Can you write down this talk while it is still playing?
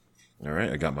All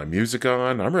right, I got my music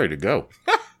on. I'm ready to go.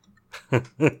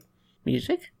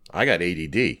 Music? I got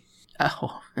ADD.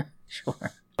 Oh,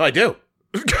 sure. Oh, I do.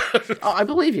 Oh, I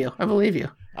believe you.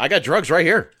 I got drugs right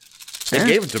here. They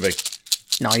gave them to me.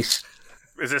 Nice.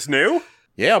 Is this new?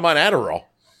 Yeah, I'm on Adderall.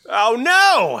 Oh,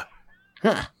 no!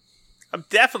 Huh. I'm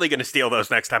definitely going to steal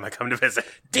those next time I come to visit.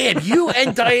 Damn, you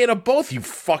and Diana both, you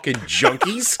fucking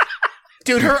junkies.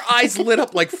 Dude, her eyes lit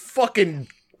up like fucking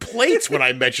plates when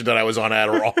I mentioned that I was on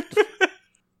Adderall.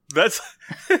 That's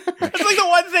like the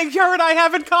one thing her and I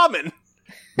have in common.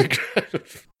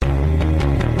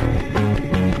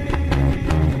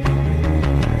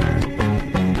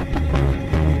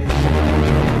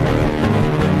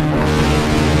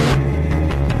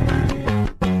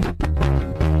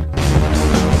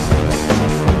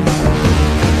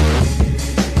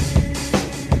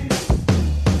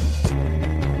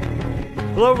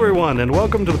 Hello, everyone, and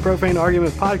welcome to the Profane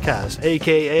Argument Podcast,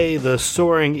 a.k.a. the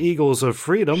Soaring Eagles of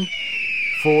Freedom,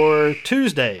 for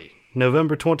Tuesday,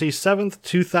 November 27th,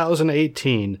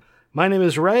 2018. My name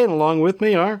is Ray, and along with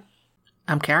me are...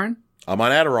 I'm Karen. I'm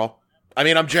on Adderall.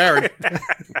 I'm Jared.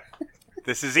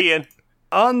 This is Ian.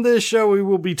 On this show, we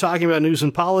will be talking about news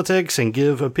and politics and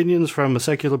give opinions from a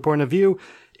secular point of view.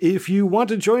 If you want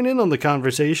to join in on the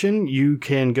conversation, you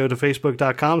can go to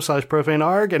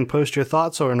facebook.com/profanearg and post your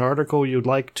thoughts or an article you'd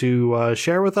like to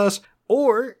share with us.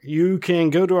 Or you can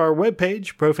go to our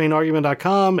webpage,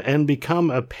 profaneargument.com, and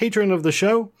become a patron of the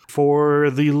show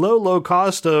for the low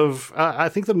cost of, I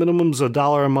think the minimum's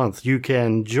 $1 a month. You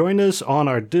can join us on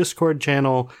our Discord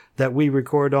channel that we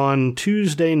record on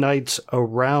Tuesday nights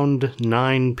around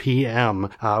 9 p.m.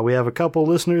 We have a couple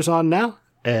listeners on now,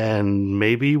 and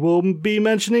maybe we'll be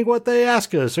mentioning what they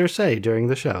ask us or say during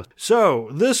the show. So,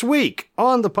 this week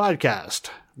on the podcast,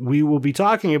 we will be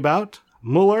talking about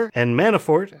Mueller and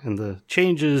Manafort and the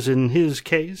changes in his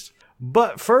case.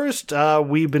 But first,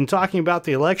 we've been talking about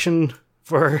the election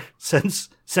since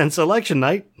election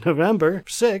night, November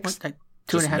 6th. What,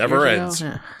 2.5 never years ends.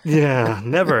 ago? Yeah,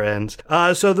 never ends.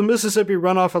 So the Mississippi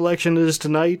runoff election is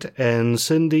tonight, and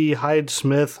Cindy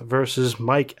Hyde-Smith versus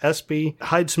Mike Espy.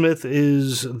 Hyde-Smith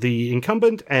is the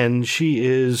incumbent, and she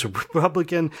is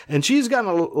Republican, and she's gotten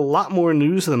a lot more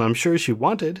news than I'm sure she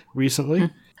wanted recently.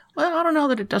 Well, I don't know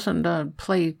that it doesn't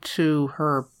play to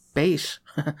her base.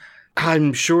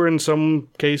 I'm sure in some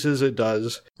cases it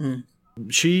does.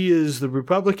 She is the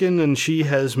Republican, and she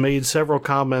has made several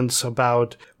comments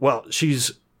about, well,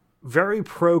 she's very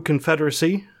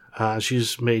pro-Confederacy.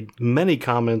 She's made many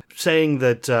comments saying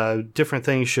that different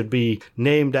things should be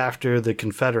named after the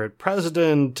Confederate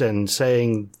president, and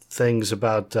saying things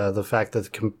about the fact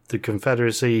that the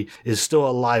Confederacy is still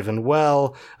alive and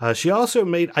well. She also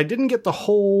made, I didn't get the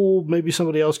whole, maybe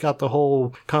somebody else got the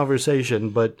whole conversation,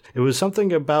 but it was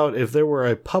something about if there were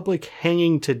a public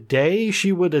hanging today,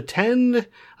 she would attend.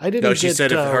 I didn't No, she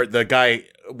said if the guy,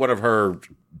 one of her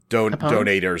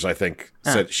donators, I think,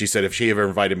 she said if she ever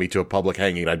invited me to a public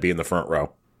hanging, I'd be in the front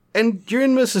row. And you're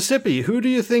in Mississippi. Who do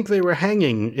you think they were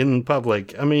hanging in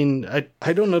public? I mean,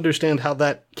 I don't understand how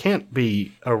that can't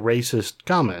be a racist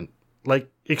comment. Like,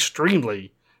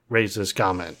 extremely racist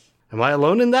comment. Am I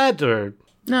alone in that, or...?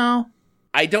 No.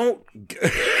 I don't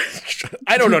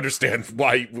understand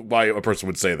why a person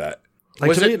would say that.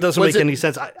 Like, to me, it doesn't make any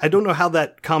sense. I don't know how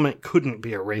that comment couldn't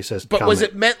be a racist comment. But was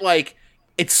it meant like,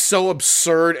 it's so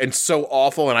absurd and so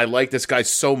awful, and I like this guy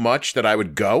so much that I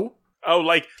would go? Oh,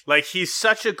 like he's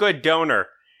such a good donor.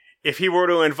 If he were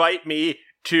to invite me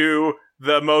to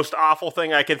the most awful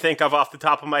thing I can think of off the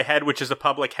top of my head, which is a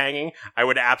public hanging, I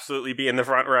would absolutely be in the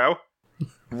front row.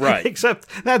 Right. Except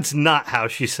that's not how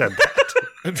she said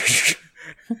that.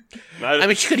 I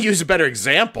mean, she could use a better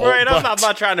example. Right, but I'm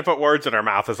not trying to put words in her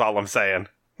mouth, is all I'm saying.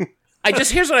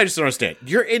 Here's what I just don't understand.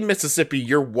 You're in Mississippi,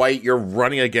 you're white, you're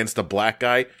running against a black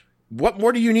guy. What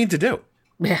more do you need to do?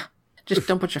 Yeah. Just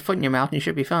don't put your foot in your mouth and you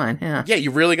should be fine. Yeah. Yeah,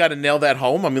 you really got to nail that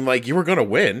home. I mean, like, you were going to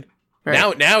win.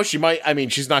 Right. Now she might, I mean,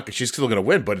 she's still going to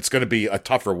win, but it's going to be a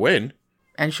tougher win.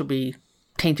 And she'll be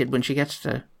tainted when she gets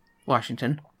to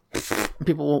Washington.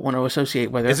 People won't want to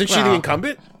associate with her. Isn't she the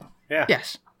incumbent? Yeah.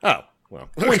 Yes. Oh, well.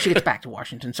 When she gets back to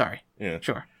Washington, sorry. Yeah.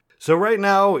 Sure. So right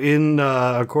now,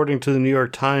 according to the New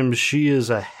York Times, she is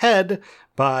ahead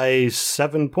by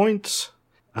 7 points.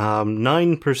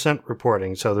 9%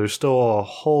 reporting, so there's still a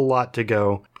whole lot to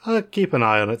go. Keep an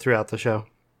eye on it throughout the show.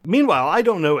 Meanwhile, I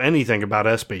don't know anything about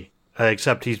Espy,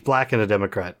 except he's black and a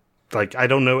Democrat. Like, I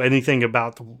don't know anything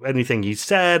about anything he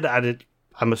said.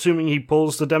 I'm assuming he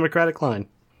pulls the Democratic line.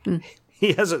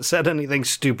 He hasn't said anything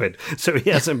stupid, so he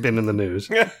hasn't been in the news.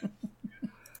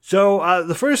 So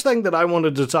the first thing that I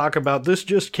wanted to talk about, this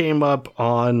just came up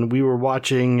we were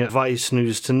watching Vice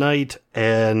News Tonight,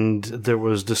 and there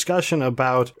was discussion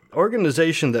about an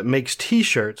organization that makes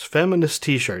t-shirts, feminist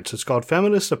t-shirts. It's called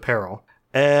Feminist Apparel.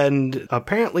 And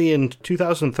apparently in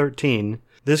 2013,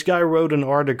 this guy wrote an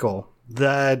article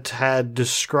that had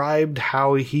described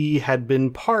how he had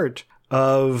been part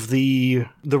of the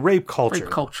rape culture.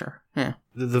 Rape culture, yeah.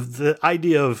 The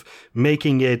idea of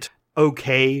making it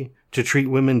okay to treat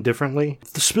women differently.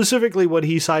 Specifically, what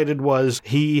he cited was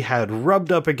he had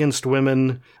rubbed up against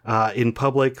women in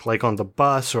public, like on the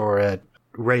bus or at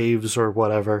raves or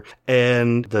whatever,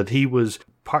 and that he was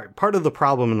part of the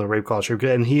problem in the rape culture.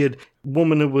 And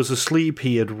woman who was asleep,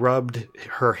 he had rubbed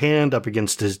her hand up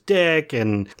against his dick,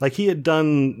 and like he had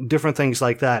done different things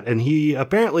like that. And he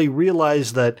apparently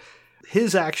realized that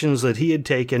his actions that he had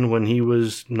taken when he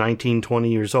was 19,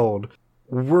 20 years old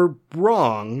were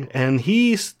wrong, and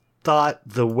he thought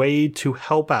the way to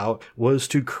help out was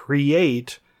to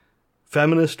create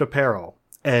feminist apparel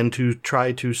and to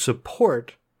try to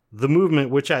support the movement,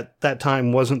 which at that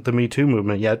time wasn't the Me Too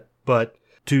movement yet, but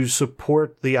to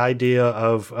support the idea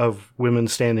of women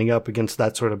standing up against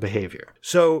that sort of behavior.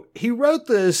 So he wrote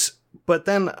this, but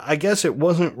then I guess it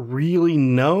wasn't really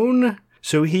known.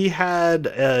 So he had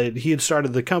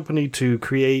started the company to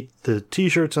create the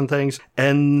t-shirts and things,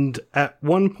 and at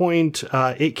one point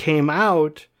it came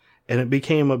out and it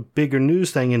became a bigger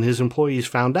news thing, and his employees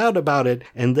found out about it,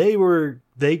 and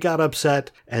they got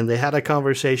upset, and they had a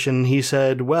conversation. He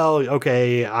said, well,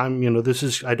 okay, I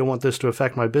don't want this to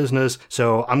affect my business,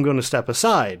 so I'm going to step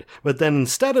aside. But then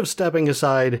instead of stepping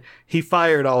aside, he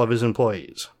fired all of his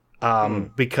employees,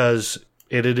 because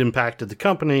it had impacted the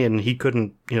company, and he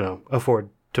couldn't, afford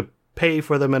to pay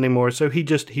for them anymore. So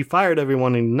he fired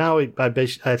everyone, and now I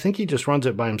think he just runs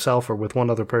it by himself or with one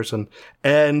other person.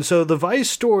 And so the Vice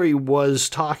story was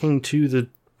talking to the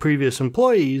previous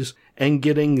employees and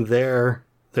getting their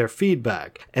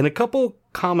feedback. And a couple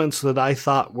comments that I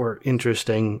thought were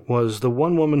interesting was the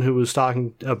one woman who was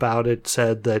talking about it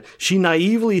said that she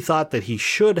naively thought that he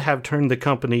should have turned the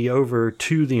company over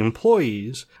to the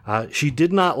employees. She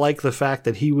did not like the fact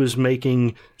that he was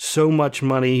making so much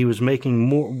money. He was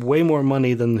making way more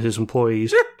money than his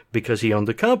employees because he owned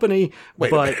the company.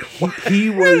 But he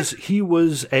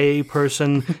was a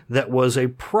person that was a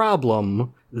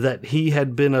problem, that he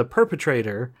had been a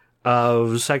perpetrator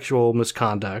of sexual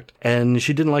misconduct, and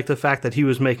she didn't like the fact that he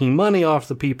was making money off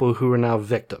the people who are now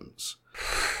victims.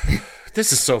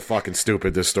 This is so fucking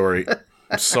stupid, this story.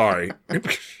 I'm sorry.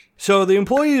 So the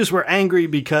employees were angry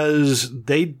because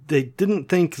they didn't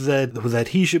think that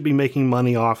he should be making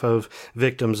money off of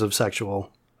victims of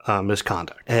sexual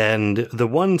misconduct. And the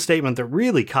one statement that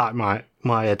really caught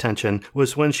my attention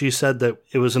was when she said that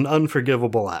it was an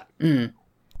unforgivable act. And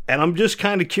I'm just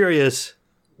kind of curious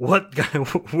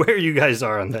where you guys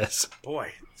are on this.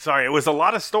 Boy, sorry, it was a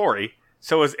lot of story.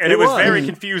 It was very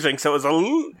confusing. So it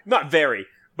was not very,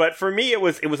 but for me it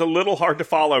was a little hard to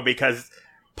follow because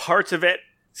parts of it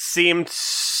seemed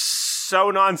so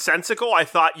nonsensical. I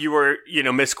thought you were,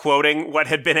 misquoting what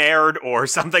had been aired or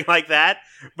something like that.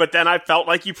 But then I felt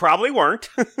like you probably weren't,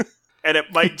 and it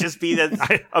might just be as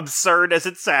absurd as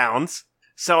it sounds.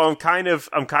 So I'm kind of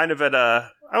at I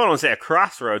don't want to say a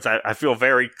crossroads. I feel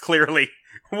very clearly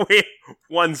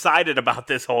one-sided about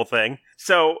this whole thing.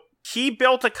 So he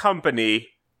built a company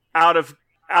out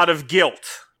of guilt.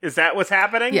 Is that what's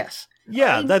happening? Yes.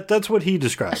 Yeah, that's what he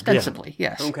described. Ostensibly,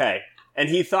 yes. Okay. And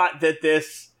he thought that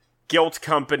this guilt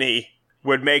company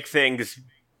would make things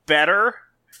better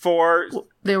for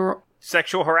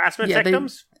sexual harassment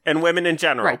victims and women in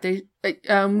general. Right.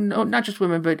 No, not just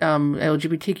women, but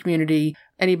LGBT community,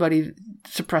 anybody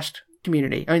suppressed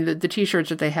community. I mean, the t-shirts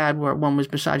that they had were, one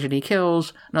was Misogyny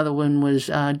Kills, another one was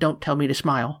Don't Tell Me to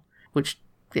Smile, which,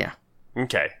 yeah.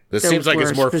 Okay. This seems like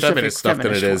it's more feminist stuff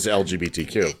than it is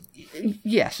LGBTQ.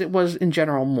 Yes, it was in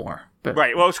general more. But.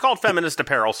 Right. Well, it's called Feminist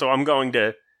Apparel, so I'm going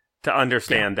to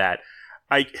understand that.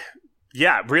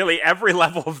 Really, every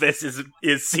level of this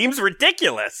seems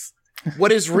ridiculous.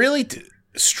 What is really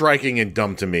striking and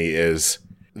dumb to me is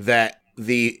that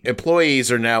the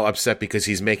employees are now upset because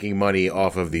he's making money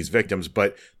off of these victims,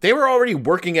 but they were already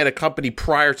working at a company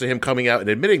prior to him coming out and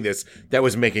admitting this that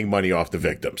was making money off the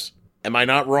victims. Am I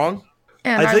not wrong?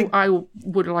 And I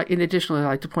would additionally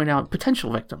like to point out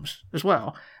potential victims as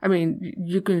well. I mean,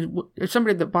 if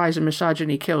somebody that buys a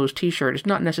Misogyny Kills t-shirt is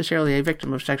not necessarily a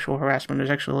victim of sexual harassment or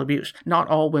sexual abuse. Not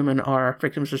all women are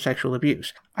victims of sexual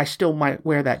abuse. I still might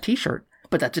wear that t-shirt,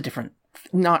 but that's a different...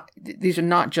 These are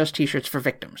not just t-shirts for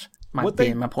victims. My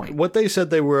point. What they said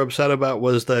they were upset about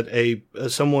was that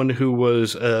someone who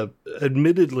was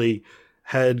admittedly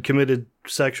had committed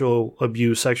sexual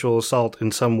abuse, sexual assault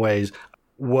in some ways,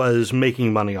 was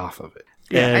making money off of it.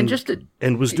 Yeah,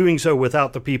 and was doing so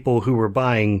without the people who were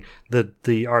buying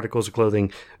the articles of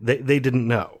clothing. They didn't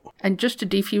know. And just to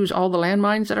defuse all the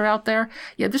landmines that are out there,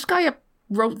 yeah, this guy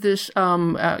wrote this,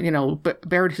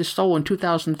 buried his soul in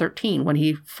 2013 when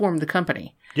he formed the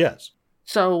company. Yes.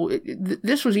 So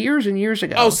this was years and years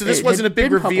ago. Oh, so this wasn't a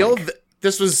big reveal?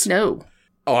 This was... No.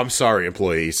 Oh, I'm sorry,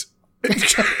 employees.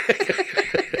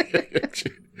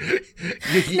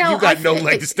 you got no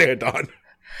leg to stand on.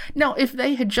 Now, if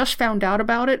they had just found out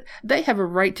about it, they have a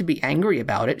right to be angry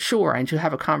about it, sure, and to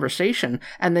have a conversation,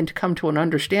 and then to come to an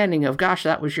understanding of, gosh,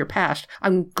 that was your past.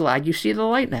 I'm glad you see the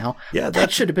light now. Yeah,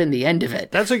 that should have been the end of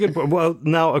it. That's a good point. Well,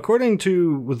 now, according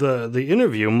to the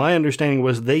interview, my understanding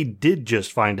was they did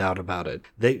just find out about it.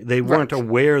 They weren't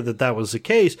aware that was the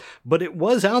case, but it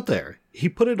was out there. He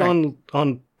put it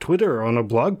on Twitter, on a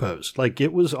blog post. Like,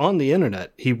 it was on the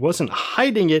internet. He wasn't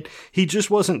hiding it. He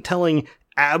just wasn't telling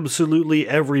absolutely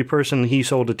every person he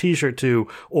sold a t-shirt to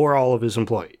or all of his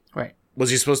employees. Right. Was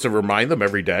he supposed to remind them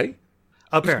every day?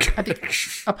 Apparently. I think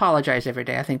apologize every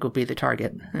day, I think, would be the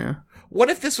target. Yeah. What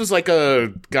if this was like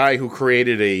a guy who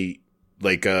created a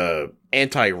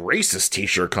anti-racist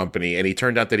t-shirt company and he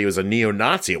turned out that he was a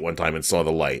neo-Nazi at one time and saw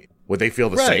the light? Would they feel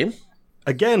the same?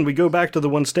 Again, we go back to the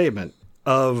one statement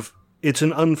of it's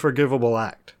an unforgivable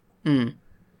act.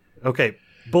 Okay,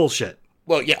 bullshit.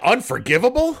 Well, yeah,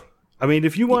 unforgivable? I mean,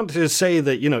 if you want to say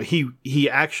that, he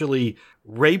actually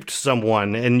raped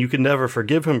someone and you can never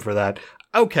forgive him for that,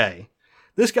 okay.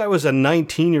 This guy was a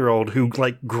 19-year-old who,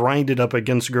 grinded up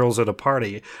against girls at a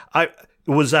party.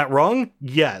 Was that wrong?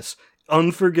 Yes.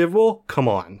 Unforgivable? Come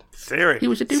on. He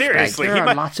was a douchebag. Seriously, there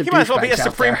are lots of he might as well be a douchebags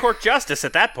out Supreme there. Court justice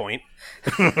at that point.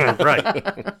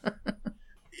 Right.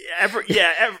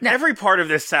 Every part of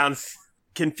this sounds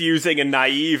confusing and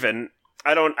naive, and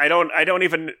I don't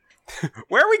even...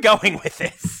 Where are we going with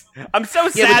this? I'm so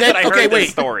sad that I heard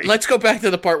this story. Let's go back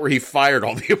to the part where he fired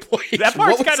all the employees. That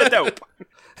part's kind of dope.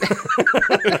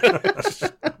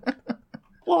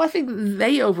 Well, I think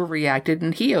they overreacted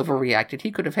and he overreacted.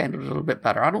 He could have handled it a little bit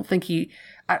better. I don't think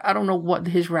I don't know what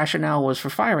his rationale was for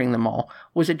firing them all.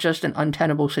 Was it just an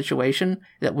untenable situation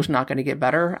that was not going to get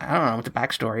better? I don't know what the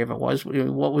backstory of it was.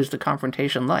 What was the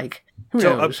confrontation like? Who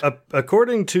knows?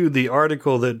 According to the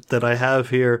article that I have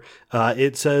here,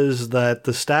 it says that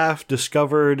the staff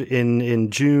discovered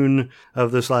in June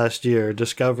of this last year,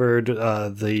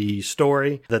 the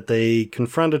story that they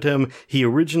confronted him. He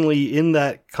originally in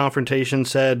that confrontation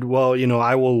said, well,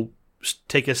 I will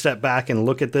take a step back and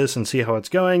look at this and see how it's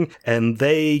going. And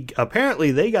they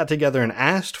got together and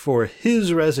asked for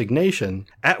his resignation,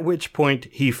 at which point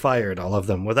he fired all of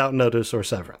them without notice or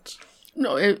severance.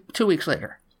 No, 2 weeks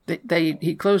later.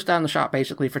 He closed down the shop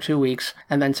basically for 2 weeks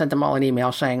and then sent them all an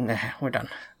email saying, we're done.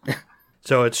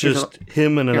 So it's just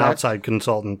him and an outside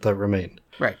consultant that remained.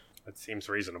 Right. That seems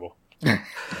reasonable.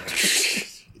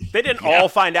 They didn't all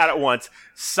find out at once.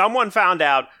 Someone found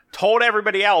out, told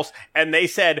everybody else, and they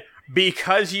said,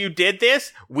 because you did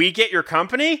this, we get your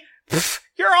company? Pfft,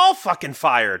 you're all fucking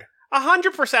fired.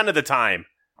 100% of the time.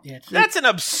 Yeah, that's an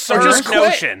absurd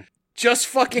notion. Just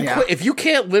fucking quit. If you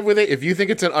can't live with it, if you think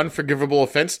it's an unforgivable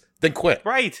offense, then quit.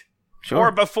 Right. Sure.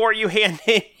 Or before you hand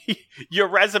in your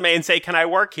resume and say, can I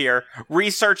work here,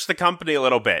 research the company a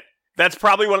little bit. That's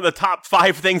probably one of the top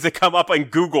 5 things that come up on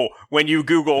Google when you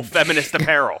Google Feminist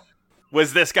Apparel.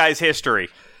 Was this guy's history.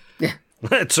 Yeah.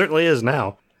 It certainly is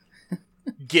now.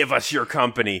 Give us your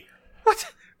company.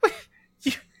 What?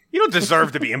 You don't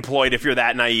deserve to be employed if you're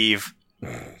that naive.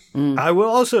 I will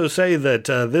also say that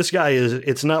this guy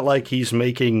it's not like he's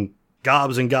making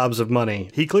gobs and gobs of money.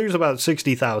 He clears about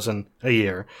 $60,000 a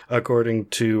year, according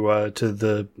to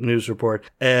the news report.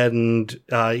 And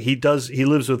he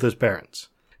lives with his parents.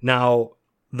 Now,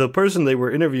 the person they were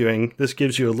interviewing, this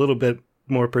gives you a little bit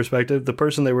more perspective. The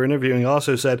person they were interviewing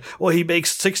also said, well, he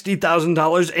makes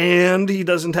 $60,000 and he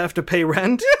doesn't have to pay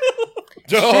rent.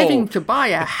 Saving to buy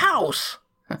a house.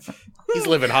 He's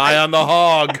living high on the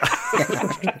hog.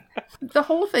 The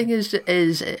whole thing is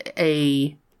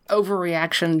a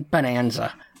overreaction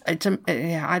bonanza.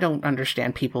 I don't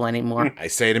understand people anymore. I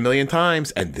say it a million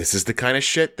times, and this is the kind of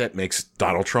shit that makes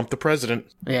Donald Trump the president.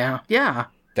 Yeah.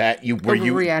 That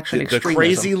Overreaction, the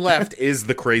crazy left is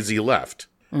the crazy left.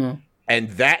 And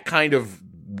that kind of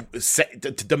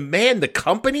to demand the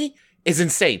company is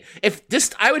insane.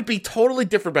 I would be totally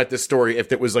different about this story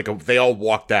if it was like they all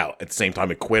walked out at the same time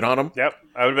and quit on him. Yep,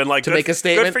 I would have been like, make a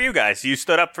statement. Good for you guys. You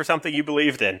stood up for something you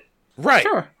believed in. Right.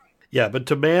 Sure. Yeah, but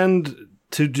to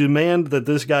demand that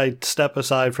this guy step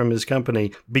aside from his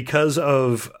company because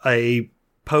of a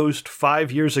post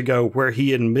 5 years ago where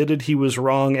he admitted he was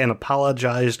wrong and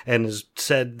apologized and has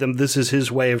said this is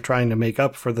his way of trying to make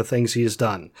up for the things he has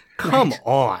done. Come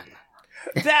on.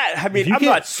 I'm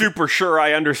not super sure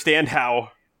I understand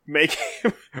how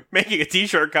making a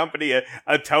t-shirt company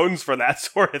atones for that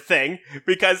sort of thing,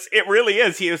 because it really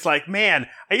is. He was like, man,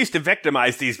 I used to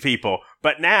victimize these people,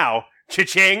 but now,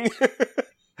 cha-ching,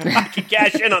 I can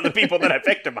cash in on the people that I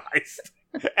victimized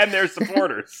and their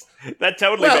supporters. That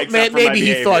totally makes up for my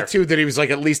behavior. He thought too that he was like,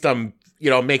 at least I'm,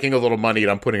 making a little money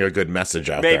and I'm putting a good message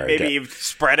out there. Maybe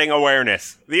spreading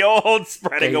awareness. The old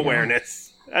spreading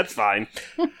awareness. That's fine.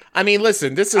 I mean,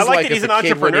 listen, this is I like that he's an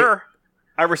entrepreneur.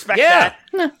 I respect that.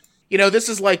 This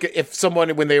is like if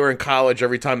someone, when they were in college,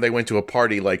 every time they went to a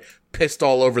party, like pissed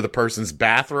all over the person's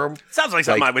bathroom. Sounds like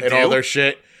something I would do. All their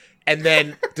shit. And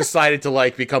then decided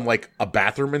to become a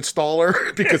bathroom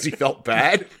installer because he felt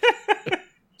bad.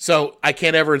 So I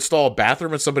can't ever install a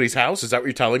bathroom in somebody's house? Is that what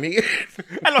you're telling me?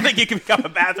 I don't think you can become a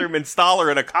bathroom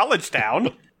installer in a college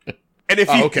town. And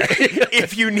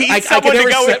if you need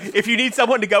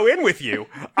someone to go in with you,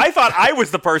 I thought I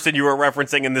was the person you were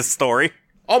referencing in this story.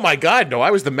 Oh my God, no! I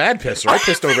was the mad pisser. I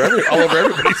pissed all over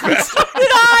everybody's bathroom. So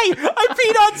did I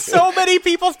peed on so many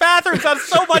people's bathrooms on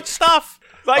so much stuff.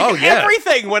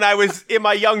 Everything when I was in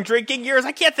my young drinking years.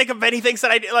 I can't think of many things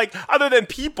that I did, other than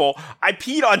people. I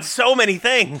peed on so many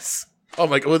things. Oh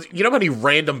my God! Well, you know how many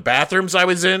random bathrooms I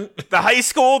was in? The high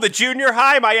school, the junior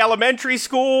high, my elementary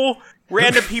school,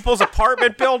 random people's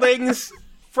apartment buildings,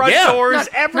 front doors,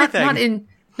 everything.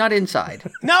 Not inside.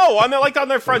 No, on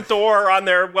their front door, on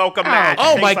their welcome mat.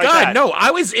 Oh my God, no!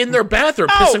 I was in their bathroom,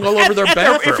 pissing all over their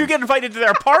bathroom. If you get invited to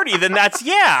their party, then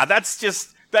that's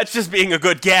just being a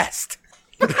good guest.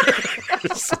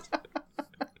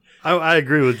 I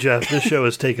agree with Jeff. This show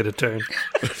has taken a turn.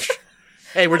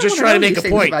 Hey, we're just trying to make a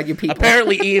point.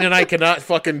 Apparently, Ian and I cannot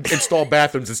fucking install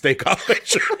bathrooms in State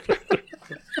College.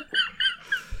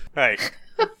 Hey,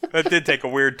 that did take a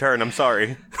weird turn. I'm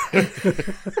sorry.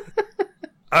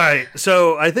 All right,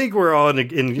 so I think we're all in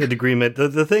agreement.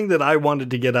 The thing that I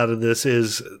wanted to get out of this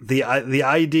is the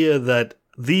idea that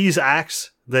these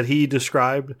acts that he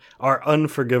described are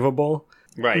unforgivable.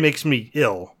 Right. Makes me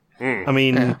ill. I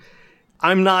mean,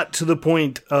 I'm not to the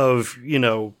point of,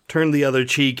 turn the other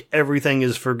cheek. Everything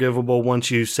is forgivable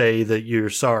once you say that you're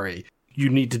sorry. You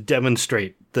need to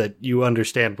demonstrate that you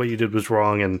understand what you did was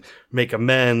wrong and make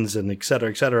amends and et cetera,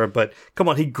 et cetera. But come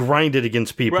on, he grinded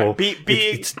against people. Right.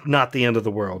 It's not the end of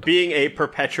the world. Being a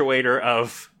perpetuator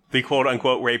of the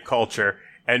quote-unquote rape culture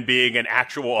and being an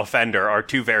actual offender are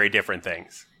two very different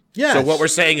things. Yes. So what we're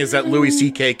saying is that Louis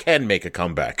C.K. can make a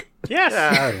comeback. Yes.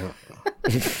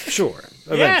 Sure.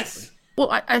 Eventually. Yes.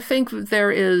 Well, I think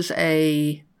there is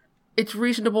it's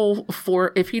reasonable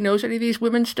for, if he knows any of these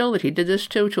women still that he did this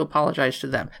to apologize to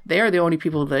them. They are the only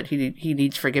people that he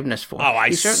needs forgiveness for. Oh,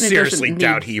 I seriously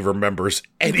doubt he remembers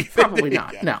anything. Probably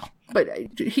not, no. But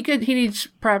he needs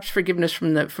perhaps forgiveness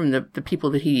from the people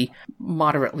that he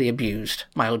mildly abused.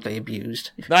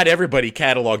 Not everybody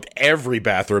cataloged every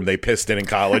bathroom they pissed in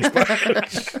college.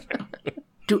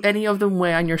 Do any of them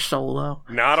weigh on your soul, though?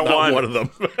 Not one of them.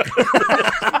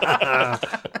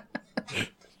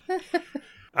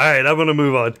 All right, I'm going to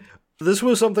move on. This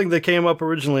was something that came up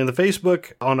originally on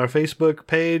our Facebook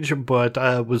page, but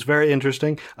was very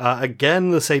interesting.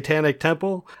 Again, the Satanic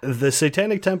Temple. The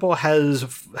Satanic Temple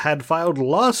had filed a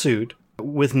lawsuit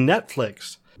with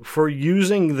Netflix for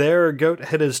using their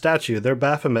goat-headed statue, their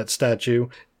Baphomet statue,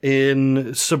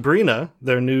 in Sabrina,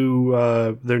 their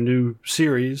new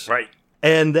series. Right.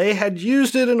 And they had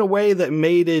used it in a way that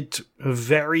made it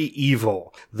very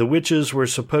evil. The witches were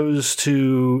supposed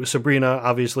to... Sabrina,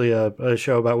 obviously a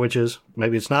show about witches.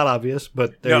 Maybe it's not obvious,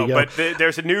 but there you go. No, but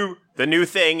there's the new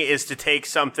thing is to take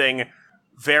something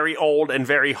very old and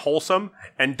very wholesome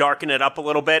and darken it up a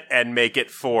little bit and make it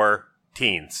for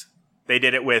teens. They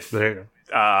did it with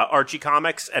Archie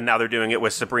Comics, and now they're doing it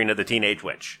with Sabrina the Teenage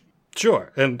Witch.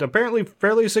 Sure, and apparently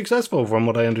fairly successful from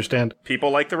what I understand. People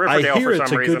like the Riverdale for some reason. I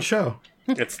hear it's a good show.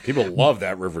 People love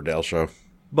that Riverdale show.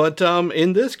 But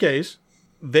in this case,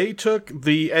 they took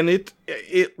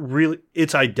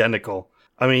it's identical.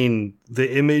 I mean,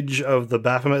 the image of the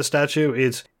Baphomet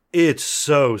statue, it's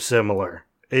so similar.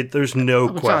 There's no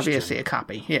question. It's obviously a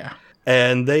copy, yeah.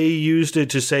 And they used it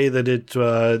to say that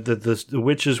that the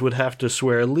witches would have to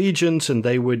swear allegiance and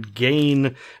they would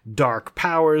gain dark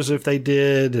powers if they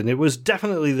did. And it was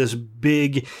definitely this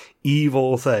big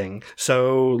evil thing.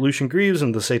 So Lucian Greaves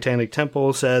and the Satanic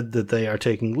Temple said that they are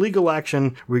taking legal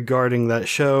action regarding that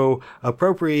show,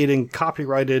 appropriating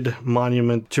copyrighted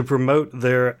monument to promote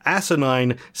their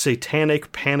asinine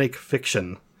satanic panic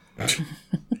fiction.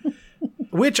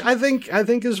 Which I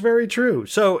think is very true.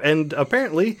 So, and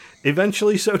apparently,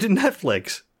 eventually, so did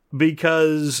Netflix,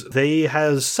 because they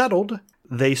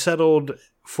settled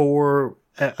for,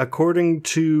 according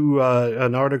to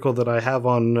an article that I have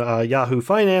on Yahoo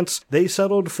Finance, they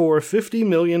settled for $50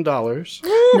 million.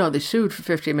 No, they sued for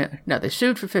 $50 million. No, they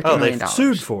sued for $50 million. They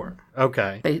sued for.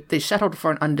 Okay. They settled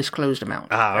for an undisclosed amount.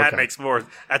 Ah, okay.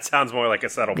 That sounds more like a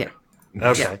settlement. Yeah.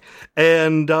 Okay. Yeah.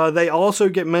 And they also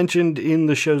get mentioned in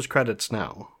the show's credits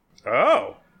now.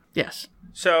 Oh. Yes.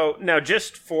 So, now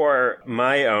just for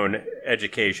my own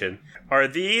education, are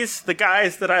these the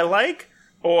guys that I like,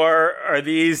 or are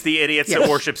these the idiots that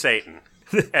worship Satan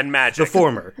and magic? The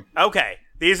former. Okay.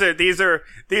 These are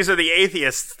the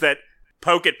atheists that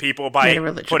poke at people by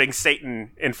putting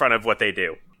Satan in front of what they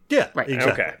do. Yeah, right.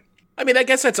 Exactly. Okay. I mean, I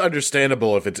guess that's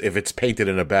understandable if it's painted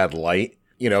in a bad light.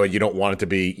 You know, and you don't want it to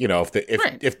be, you know,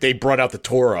 if they brought out the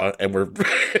Torah and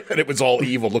and it was all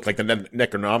evil, looked like the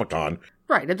Necronomicon.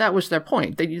 Right, and that was their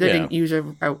point. They didn't use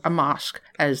a mosque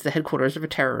as the headquarters of a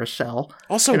terrorist cell.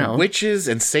 Also, witches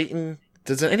and Satan.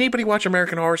 Does anybody watch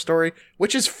American Horror Story?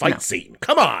 Witches fight Satan.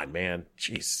 Come on, man.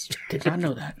 Jeez. Did not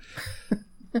know that.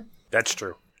 That's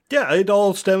true. Yeah, it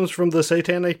all stems from the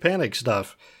Satanic Panic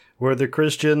stuff, where the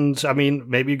Christians, I mean,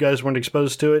 maybe you guys weren't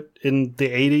exposed to it in the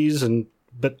 80s,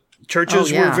 but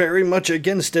churches were very much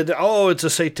against it. Oh, it's a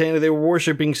satanic. They were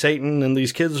worshiping Satan, and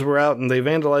these kids were out and they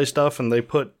vandalized stuff and they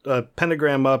put a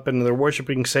pentagram up and they're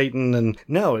worshiping Satan. And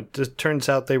no, it just turns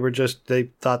out they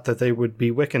thought that they would be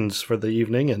Wiccans for the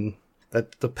evening, and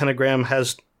that the pentagram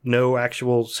has no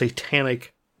actual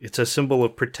satanic. It's a symbol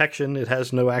of protection. It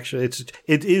has no actual. It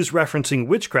is referencing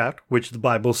witchcraft, which the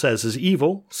Bible says is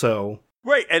evil. So.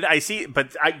 Right, and I see,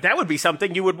 but that would be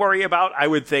something you would worry about, I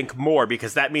would think, more,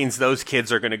 because that means those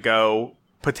kids are going to go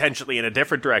potentially in a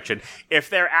different direction. If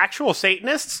they're actual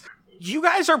Satanists, you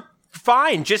guys are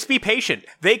fine. Just be patient.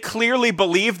 They clearly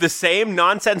believe the same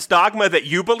nonsense dogma that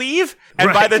you believe,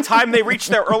 and by the time they reach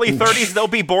their early 30s, they'll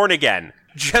be born again.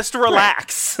 Just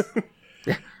relax.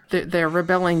 Right. They're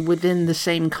rebelling within the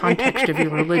same context of your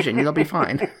religion. They'll be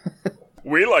fine.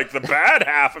 We like the bad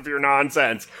half of your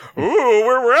nonsense. Ooh,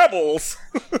 we're rebels.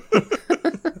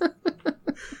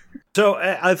 So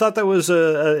I thought that was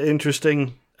an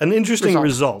interesting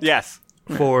result. Yes,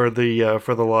 for the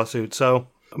lawsuit. So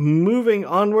moving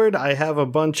onward, I have a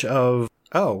bunch of.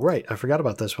 Oh, right. I forgot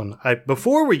about this one.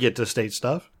 Before we get to state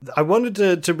stuff, I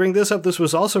wanted to bring this up. This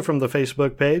was also from the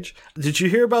Facebook page. Did you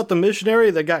hear about the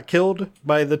missionary that got killed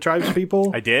by the tribes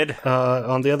people? I did.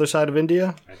 On the other side of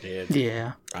India? I did.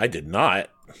 Yeah. I did not.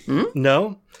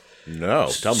 No? No,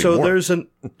 tell me more. So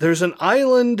there's an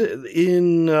island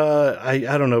in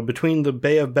I don't know, between the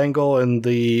Bay of Bengal and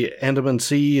the Andaman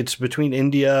Sea. It's between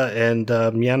India and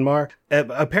Myanmar.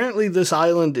 Apparently, this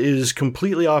island is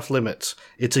completely off limits.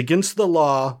 It's against the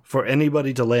law for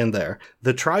anybody to land there.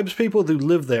 The tribes people who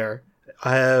live there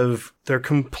they're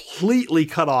completely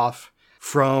cut off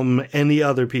from any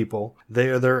other people. They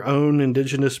are their own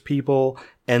indigenous people,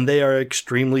 and they are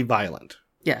extremely violent.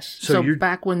 Yes. So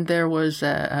back when there was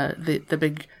the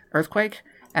big earthquake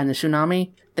and the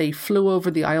tsunami, they flew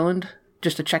over the island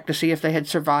just to check to see if they had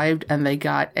survived, and they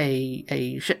got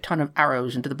a shit ton of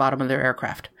arrows into the bottom of their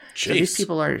aircraft. Jeez. So these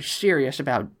people are serious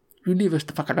about, you leave us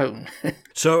the fuck alone.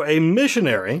 So a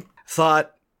missionary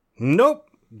thought, nope,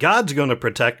 God's going to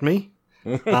protect me.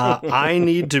 I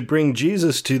need to bring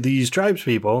Jesus to these tribes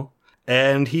people.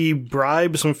 And he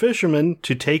bribed some fishermen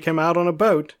to take him out on a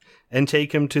boat and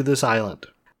take him to this island.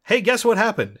 Hey, guess what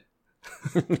happened?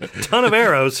 Ton of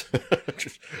arrows.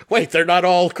 Wait, they're not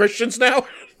all Christians now?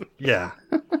 Yeah.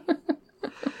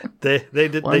 They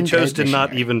chose to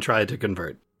not even try to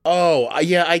convert. Oh,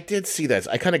 yeah, I did see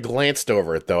that. I kind of glanced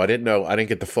over it, though. I didn't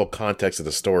get the full context of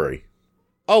the story.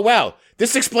 Oh, wow.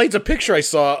 This explains a picture I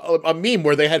saw, a meme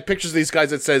where they had pictures of these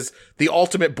guys that says, the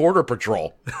ultimate border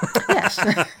patrol. Yes.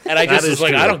 And I just was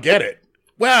like, I don't get it.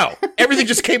 Wow, everything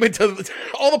just came into,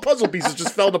 all the puzzle pieces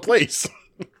just fell into place.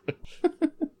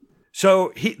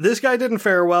 So this guy didn't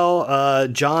fare well.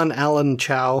 John Allen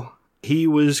Chow, he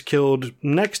was killed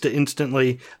next to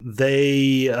instantly.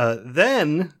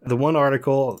 Then the one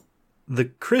article, the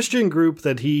Christian group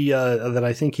that that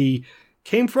I think he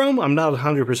came from, I'm not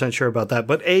 100% sure about that,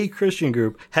 but a Christian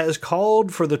group has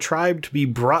called for the tribe to be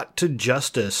brought to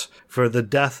justice for the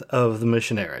death of the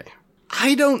missionary.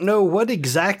 I don't know what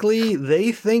exactly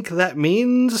they think that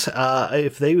means.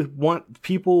 If they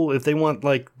want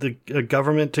like the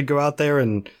government to go out there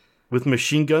and with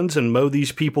machine guns and mow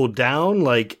these people down,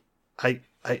 like I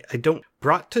don't,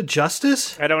 brought to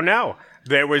justice? I don't know.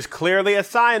 There was clearly a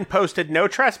sign posted, no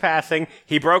trespassing.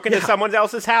 He broke into someone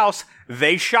else's house.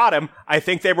 They shot him. I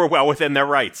think they were well within their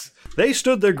rights. They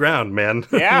stood their ground, man.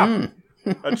 Yeah,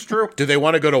 that's true. Do they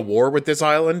want to go to war with this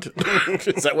island?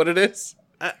 Is that what it is?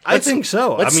 I think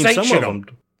so. Let's some sanction of them.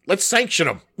 Let's sanction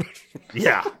them.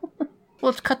 Yeah.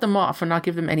 Let's cut them off and not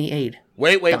give them any aid.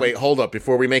 Wait. Hold up.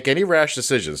 Before we make any rash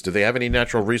decisions, do they have any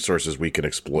natural resources we can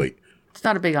exploit? It's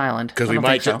not a big island. Because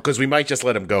we might just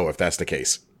let them go if that's the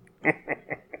case.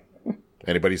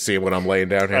 Anybody seeing what I'm laying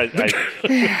down here?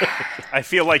 I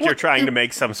feel like you're trying to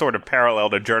make some sort of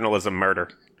parallel to journalism murder.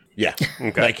 Yeah.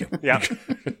 Okay. Thank you. Yeah.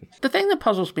 The thing that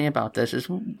puzzles me about this is,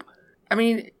 I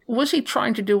mean, was he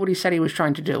trying to do what he said he was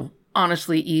trying to do?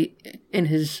 Honestly, in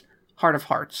his heart of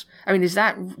hearts. I mean,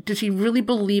 does he really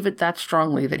believe it that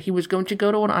strongly that he was going to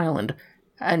go to an island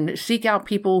and seek out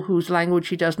people whose language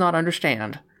he does not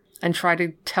understand and try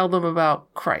to tell them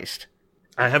about Christ?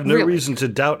 I have no reason to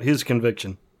doubt his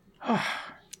conviction.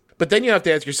 But then you have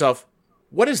to ask yourself,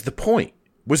 what is the point?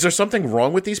 Was there something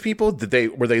wrong with these people?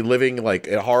 Were they living like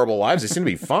horrible lives? They seem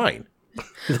to be fine.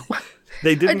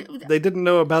 They didn't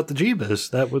know about the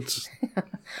Jeebus. That was.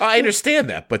 I understand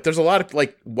that, but there's a lot of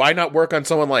why not work on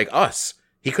someone like us?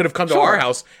 He could have come to our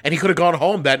house and he could have gone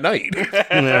home that night.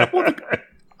 Yeah.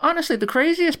 Honestly, the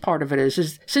craziest part of it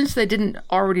is since they didn't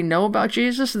already know about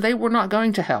Jesus, they were not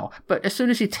going to hell. But as soon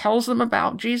as he tells them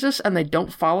about Jesus and they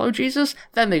don't follow Jesus,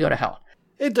 then they go to hell.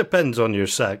 It depends on your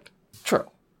sect. True.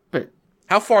 But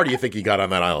How far do you think he got on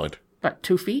that island? about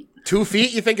 2 feet? 2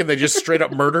 feet, you think? And they just straight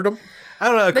up murdered him?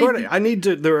 I don't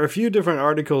know. There are a few different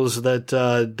articles that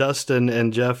Dustin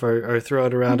and Jeff are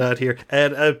throwing around out here,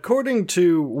 and according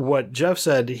to what Jeff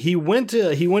said, he went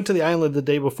to the island the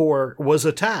day before, was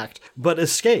attacked, but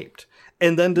escaped,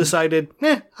 and then decided,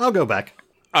 I'll go back.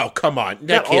 Oh, come on.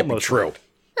 That can't be true.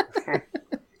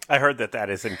 I heard that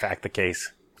is in fact the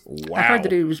case. Wow. I heard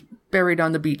that he was buried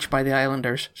on the beach by the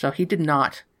islanders, so he did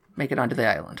not make it onto the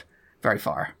island very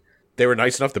far. They were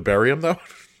nice enough to bury him, though?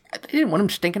 They didn't want him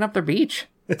stinking up their beach.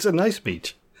 It's a nice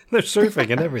beach. They're surfing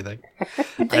and everything.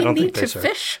 They need to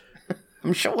fish.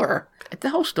 I'm sure. The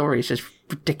whole story is just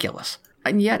ridiculous.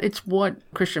 And yet it's what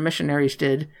Christian missionaries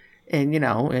did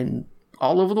in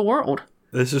all over the world.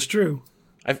 This is true.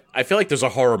 I feel like there's a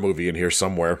horror movie in here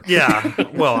somewhere. Yeah.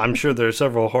 Well, I'm sure there are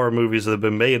several horror movies that have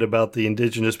been made about the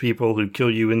indigenous people who kill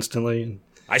you instantly.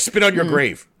 I spit on your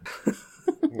grave.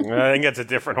 I think that's a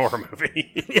different horror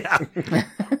movie. Yeah.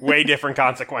 Way different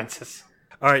consequences.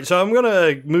 All right, so I'm going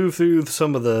to move through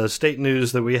some of the state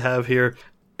news that we have here.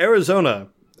 Arizona,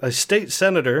 a state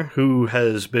senator who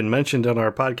has been mentioned on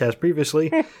our podcast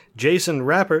previously, Jason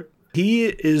Rappert, he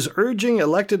is urging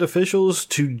elected officials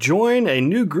to join a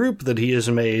new group that he has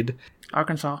made.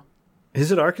 Arkansas.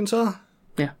 Is it Arkansas?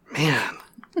 Yeah. Man,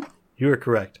 you are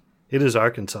correct. It is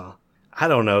Arkansas. I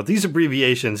don't know. These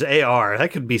abbreviations, AR,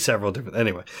 that could be several different.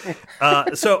 Anyway,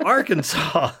 so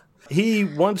Arkansas, he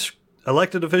wants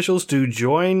elected officials to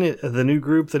join the new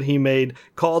group that he made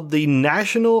called the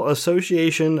National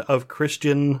Association of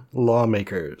Christian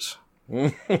Lawmakers.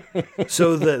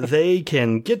 So that they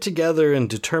can get together and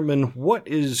determine what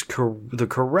is the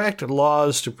correct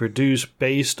laws to produce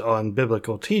based on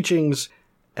biblical teachings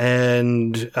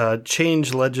and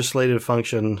change legislative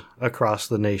function across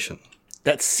the nation.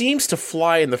 That seems to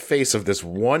fly in the face of this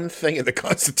one thing in the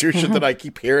Constitution that I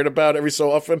keep hearing about every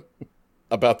so often.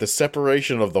 About the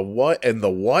separation of the what and the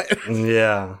what.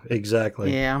 Yeah,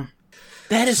 exactly. Yeah.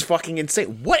 That is fucking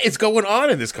insane. What is going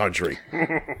on in this country?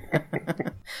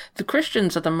 The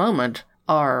Christians at the moment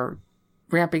are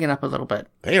ramping it up a little bit.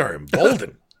 They are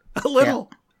emboldened. A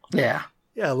little. Yeah.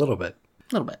 Yeah, a little bit.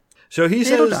 A little bit. So he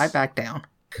It'll says, die back down.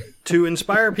 to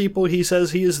inspire people, he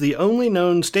says he is the only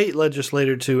known state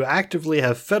legislator to actively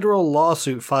have federal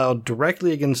lawsuit filed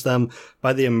directly against them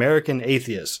by the American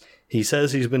Atheists. He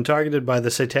says he's been targeted by the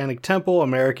Satanic Temple,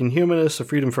 American Humanists, the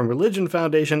Freedom from Religion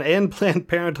Foundation, and Planned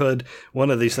Parenthood.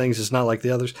 One of these things is not like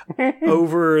the others.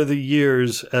 Over the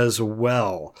years as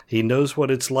well. He knows what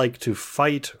it's like to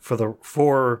fight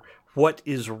for what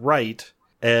is right,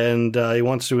 and he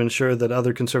wants to ensure that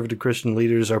other conservative Christian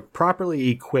leaders are properly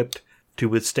equipped to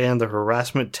withstand the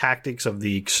harassment tactics of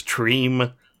the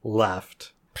extreme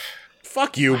left.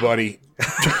 Fuck you, buddy.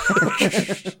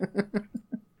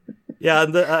 Yeah,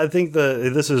 I think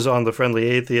this is on the Friendly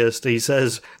Atheist. He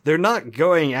says, they're not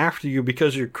going after you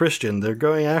because you're Christian. They're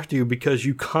going after you because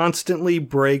you constantly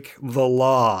break the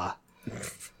law.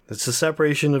 It's the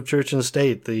separation of church and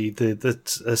state, the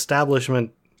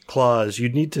establishment clause. You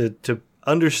need to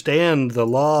understand the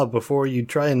law before you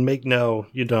try and no,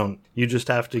 you don't. You just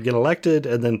have to get elected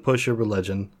and then push your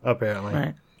religion, apparently.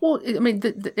 Right. Well, I mean,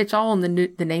 it's all in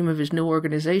the name of his new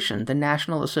organization, the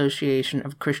National Association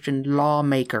of Christian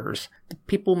Lawmakers, the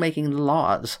people making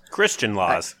laws. Christian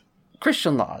laws.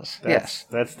 Christian laws. Yes.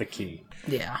 That's the key.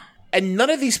 Yeah. And none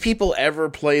of these people ever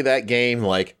play that game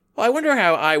like, well, I wonder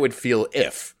how I would feel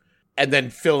if, and then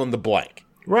fill in the blank.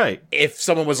 Right. If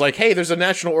someone was like, hey, there's a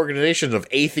national organization of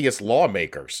atheist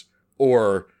lawmakers,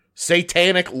 or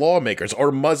satanic lawmakers,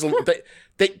 or Muslim,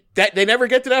 they never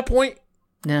get to that point?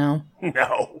 No.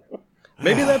 No.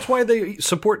 Maybe that's why they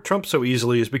support Trump so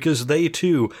easily, is because they,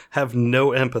 too, have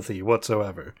no empathy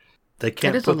whatsoever. They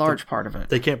can't. That is a large part of it.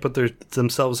 They can't put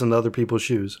themselves in other people's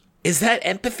shoes. Is that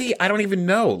empathy? I don't even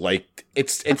know. Like, I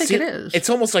think it is. It's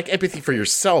almost like empathy for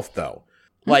yourself, though.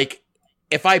 Like,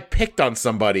 if I picked on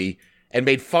somebody and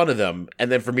made fun of them,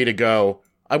 and then for me to go,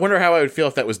 I wonder how I would feel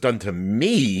if that was done to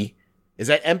me. Is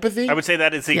that empathy? I would say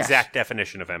that is the exact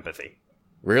definition of empathy.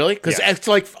 Really? Because it's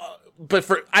like, but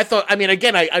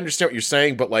again, I understand what you're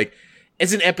saying, but like,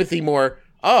 isn't empathy more,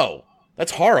 oh,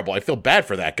 that's horrible, I feel bad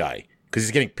for that guy because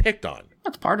he's getting picked on.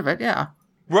 That's part of it, yeah.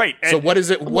 Right. So what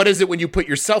is it when you put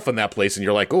yourself in that place and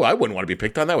you're like, oh, I wouldn't want to be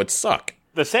picked on, that would suck.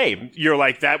 The same. You're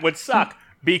like, that would suck.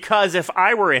 Because if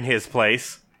I were in his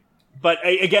place, but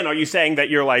again, are you saying that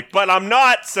you're like, but I'm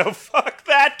not, so fuck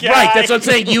that guy? Right, that's what I'm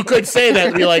saying. You could say that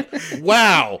and be like,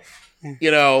 wow,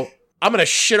 I'm going to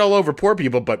shit all over poor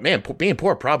people, but man, being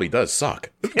poor probably does suck.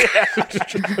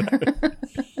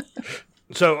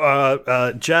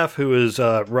 So Jeff, who is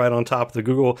right on top of the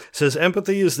Google, says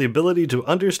empathy is the ability to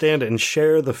understand and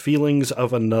share the feelings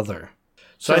of another.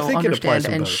 So I think it applies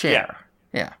to and both. share.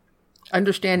 Yeah.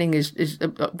 Understanding is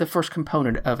the first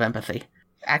component of empathy.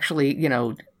 Actually,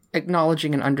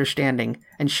 acknowledging and understanding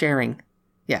and sharing.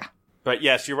 Yeah. But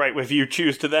yes, you're right. If you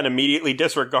choose to then immediately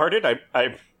disregard it,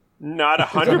 I'm not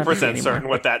 100% certain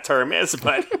what that term is,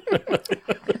 but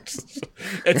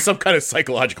it's some kind of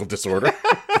psychological disorder.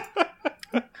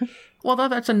 Well,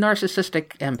 that's a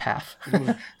narcissistic empath.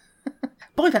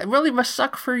 Boy, that really must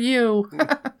suck for you.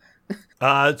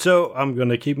 So I'm going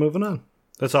to keep moving on.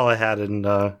 That's all I had in,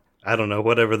 I don't know,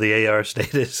 whatever the AR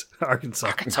state is.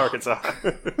 Arkansas.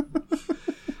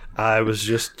 I was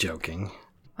just joking.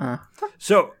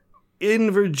 So,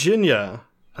 in Virginia,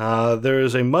 there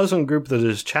is a Muslim group that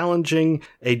is challenging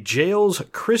a jail's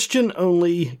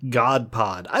Christian-only God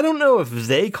Pod. I don't know if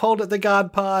they called it the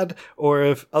God Pod or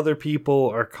if other people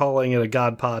are calling it a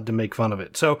God Pod to make fun of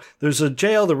it. So there's a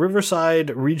jail, the Riverside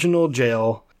Regional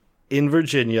Jail in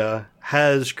Virginia,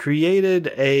 has created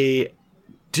a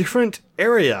different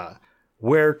area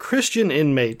where Christian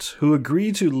inmates who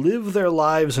agree to live their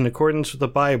lives in accordance with the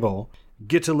Bible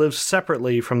get to live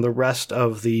separately from the rest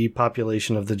of the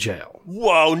population of the jail.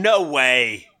 Whoa, no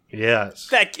way.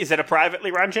 Yes. Is it a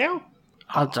privately run jail?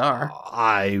 Odds are.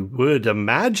 I would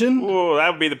imagine. Ooh, that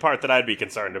would be the part that I'd be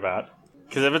concerned about.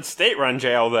 Because if it's state-run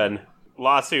jail, then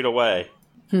lawsuit away.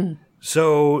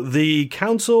 So the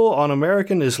Council on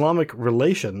American Islamic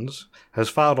Relations has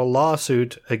filed a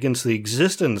lawsuit against the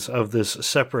existence of this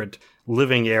separate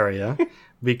living area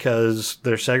because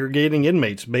they're segregating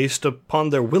inmates based upon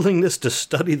their willingness to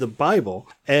study the Bible.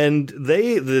 And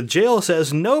the jail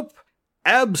says, nope,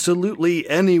 absolutely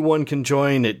anyone can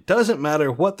join. It doesn't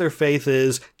matter what their faith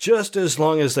is, just as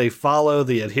long as they follow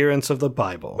the adherents of the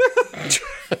Bible.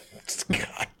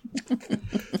 God.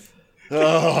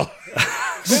 Oh.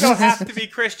 They don't have to be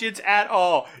Christians at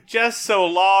all, just so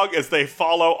long as they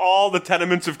follow all the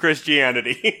tenements of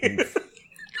Christianity.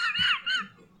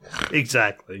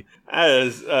 Exactly.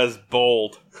 As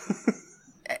bold.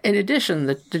 In addition,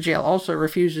 the jail also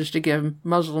refuses to give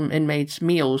Muslim inmates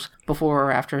meals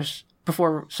before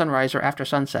sunrise or after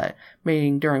sunset,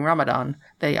 meaning during Ramadan,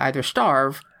 they either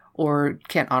starve or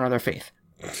can't honor their faith.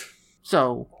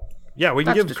 So, yeah, we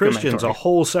can give Christians a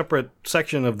whole separate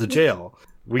section of the jail.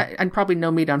 And probably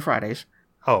no meat on Fridays.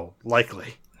 Oh,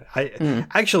 likely.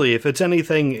 Actually, if it's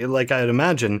anything like I'd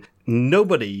imagine,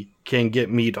 nobody can get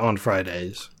meat on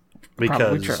Fridays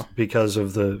because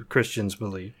of the Christians'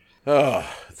 belief.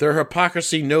 Their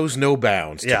hypocrisy knows no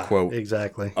bounds, to quote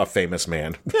exactly a famous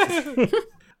man.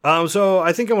 So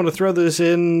I think I want to throw this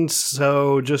in.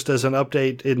 So just as an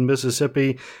update, in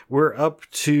Mississippi, we're up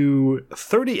to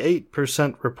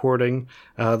 38% reporting.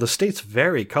 The state's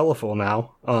very colorful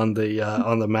now on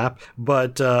the map,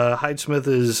 but Hydesmith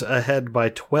is ahead by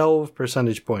 12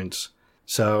 percentage points.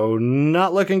 So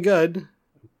not looking good,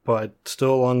 but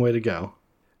still a long way to go.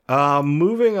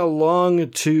 Moving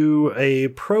along to a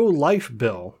pro-life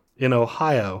bill in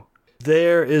Ohio.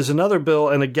 There is another bill,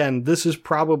 and again, this is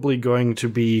probably going to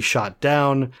be shot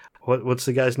down. What's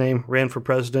the guy's name? Ran for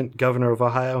president, governor of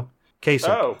Ohio? Kasich.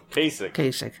 Oh, Kasich.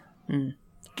 Kasich.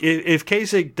 if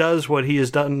Kasich does what he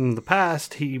has done in the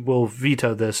past, he will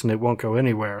veto this and it won't go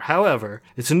anywhere. However,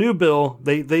 it's a new bill.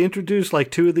 They introduce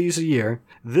like 2 of these a year.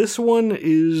 This one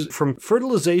is from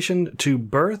fertilization to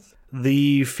birth.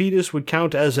 The fetus would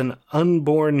count as an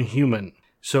unborn human.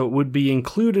 So it would be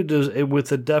included with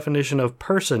the definition of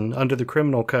person under the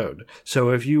criminal code. So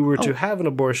if you were to have an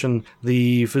abortion,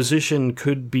 the physician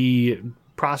could be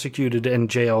prosecuted and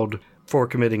jailed for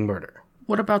committing murder.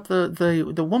 What about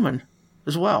the woman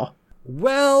as well?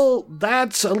 Well,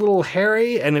 that's a little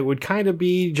hairy, and it would kind of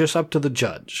be just up to the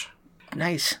judge.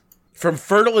 Nice. From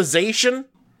fertilization?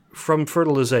 From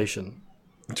fertilization.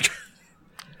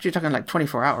 You're talking like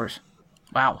 24 hours.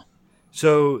 Wow.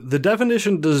 So the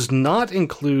definition does not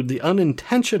include the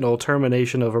unintentional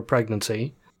termination of a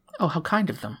pregnancy. Oh, how kind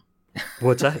of them.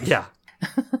 What's that? Yeah.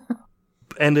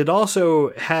 And it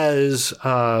also has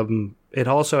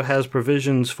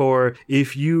provisions for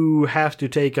if you have to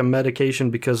take a medication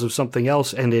because of something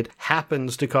else and it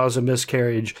happens to cause a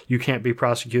miscarriage, you can't be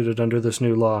prosecuted under this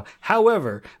new law.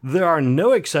 However, there are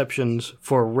no exceptions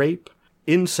for rape,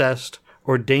 incest,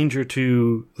 or danger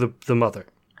to the mother.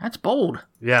 That's bold.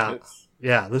 Yeah.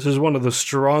 Yeah, this is one of the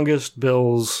strongest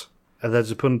bills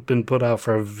that's been put out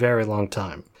for a very long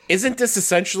time. Isn't this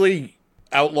essentially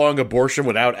outlawing abortion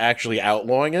without actually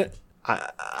outlawing it?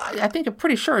 I think I'm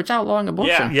pretty sure it's outlawing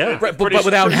abortion. Yeah. Right, but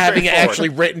without having it actually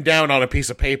written down on a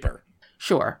piece of paper.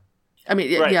 Sure. I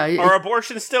mean, right. yeah. Are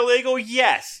abortions still legal?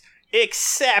 Yes.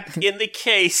 Except in the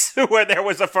case where there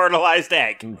was a fertilized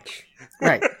egg.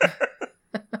 Right.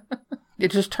 It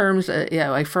just terms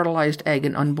a fertilized egg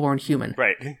an unborn human.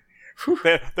 Right.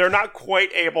 They're not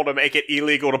quite able to make it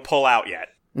illegal to pull out yet.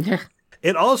 Yeah.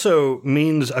 It also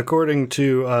means, according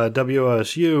to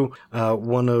WOSU,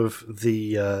 one of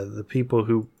the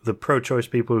people the pro-choice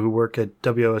people who work at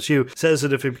WOSU, says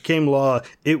that if it became law,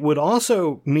 it would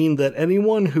also mean that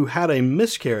anyone who had a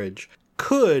miscarriage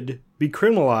could be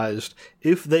criminalized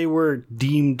if they were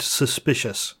deemed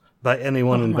suspicious by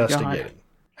anyone investigating.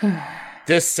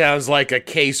 This sounds like a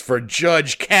case for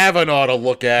Judge Kavanaugh to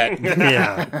look at.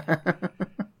 Yeah.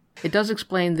 It does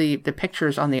explain the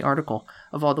pictures on the article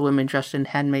of all the women dressed in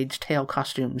Handmaid's Tale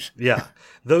costumes. Yeah.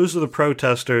 Those are the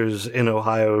protesters in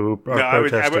Ohio who are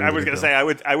protesting. I was going to say,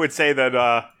 I would say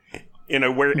that in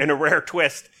a rare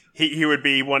twist, he would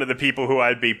be one of the people who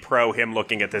I'd be pro him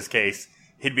looking at this case.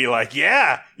 He'd be like,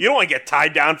 yeah, you don't want to get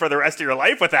tied down for the rest of your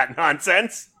life with that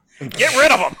nonsense. Get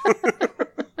rid of him.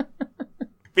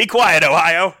 Be quiet,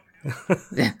 Ohio.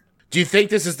 Do you think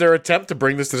this is their attempt to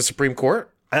bring this to the Supreme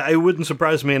Court? It wouldn't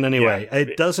surprise me in any way.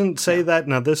 It doesn't say that.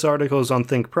 Now, this article is on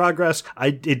Think Progress.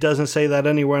 It doesn't say that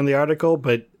anywhere in the article,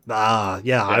 but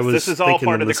yes, I was. This is all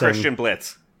part of the Christian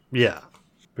Blitz. Yeah,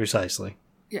 precisely.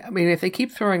 Yeah, I mean, if they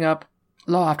keep throwing up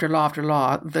law after law after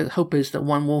law, the hope is that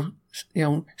one will,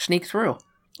 sneak through.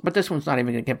 But this one's not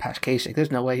even going to get past Kasich.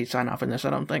 There's no way he'd sign off on this, I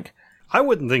don't think. I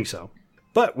wouldn't think so,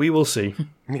 but we will see.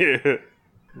 Yeah.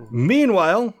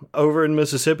 Meanwhile, over in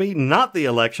Mississippi, not the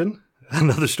election.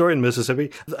 Another story in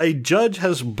Mississippi. A judge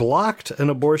has blocked an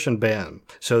abortion ban.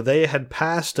 So they had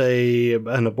passed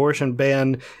an abortion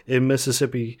ban in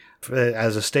Mississippi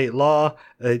as a state law.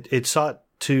 It sought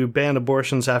to ban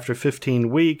abortions after 15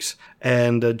 weeks,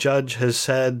 and a judge has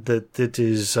said that it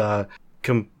is that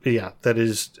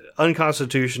is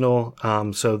unconstitutional.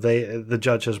 So the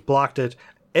judge has blocked it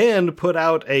and put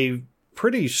out a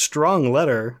pretty strong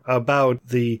letter about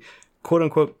the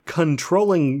quote-unquote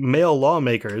controlling male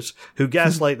lawmakers who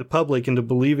gaslight the public into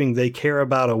believing they care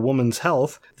about a woman's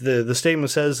health. The statement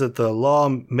says that the law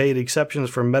made exceptions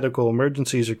for medical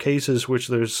emergencies or cases which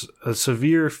there's a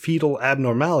severe fetal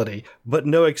abnormality, but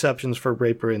no exceptions for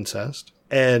rape or incest.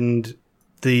 And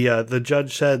the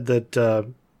judge said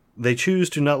that they choose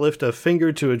to not lift a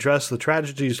finger to address the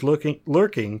tragedies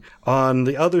lurking on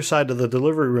the other side of the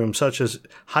delivery room, such as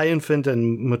high infant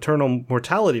and maternal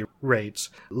mortality rates.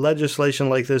 Legislation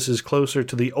like this is closer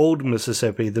to the old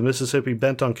Mississippi, the Mississippi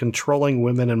bent on controlling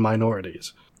women and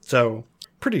minorities. So,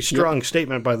 pretty strong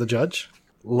statement by the judge.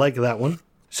 Like that one.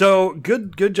 So,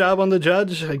 good job on the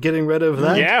judge getting rid of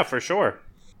that. Yeah, for sure.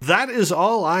 That is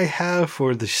all I have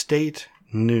for the state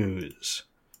news.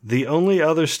 The only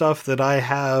other stuff that I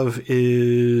have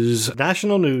is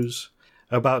national news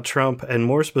about Trump, and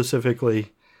more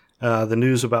specifically, the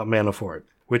news about Manafort,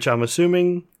 which I'm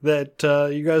assuming that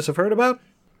you guys have heard about.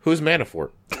 Who's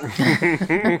Manafort?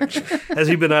 Has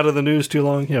he been out of the news too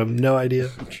long? You have no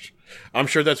idea. I'm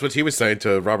sure that's what he was saying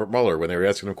to Robert Mueller when they were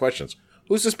asking him questions.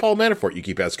 Who's this Paul Manafort you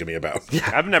keep asking me about?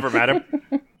 Yeah. I've never met him.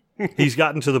 He's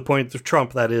gotten to the point,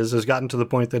 Trump, that is, has gotten to the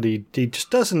point that he just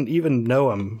doesn't even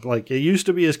know him. Like, it used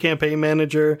to be his campaign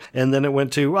manager, and then it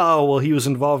went to, oh, well, he was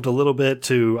involved a little bit,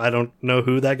 to I don't know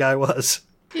who that guy was.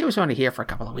 He was only here for a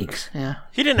couple of weeks, yeah.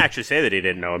 He didn't actually say that he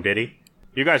didn't know him, did he?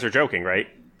 You guys are joking, right?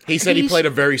 He said he played a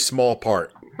very small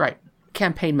part. Right.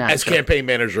 Campaign manager. As campaign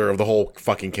manager of the whole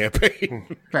fucking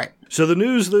campaign. Right. So the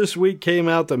news this week came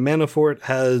out that Manafort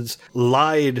has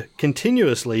lied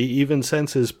continuously, even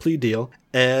since his plea deal,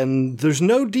 and there's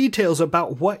no details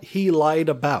about what he lied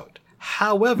about.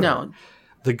 However,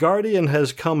 The Guardian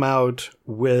has come out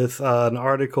with an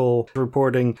article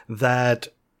reporting that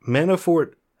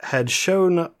Manafort had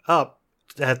shown up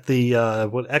at the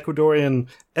Ecuadorian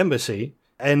embassy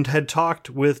and had talked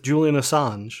with Julian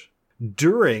Assange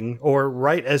during or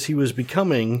right as he was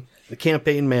becoming the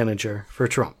campaign manager for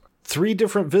Trump. 3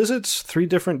 different visits, 3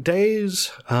 different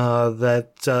days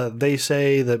that they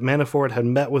say that Manafort had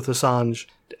met with Assange,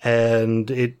 and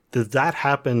that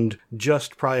happened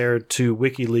just prior to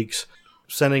WikiLeaks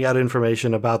sending out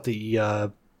information about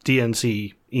the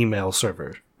DNC email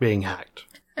server being hacked.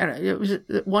 And it was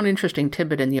one interesting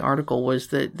tidbit in the article was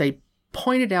that they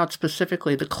pointed out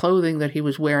specifically the clothing that he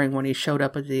was wearing when he showed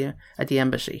up at the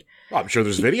embassy. Well, I'm sure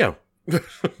there's video.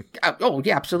 Oh,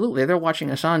 yeah, absolutely. They're watching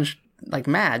Assange like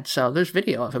mad, so there's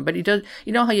video of him. But he does,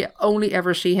 you know how you only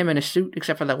ever see him in a suit,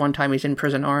 except for that one time he's in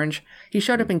Prison Orange? He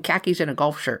showed up in khakis and a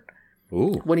golf shirt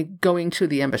when he going to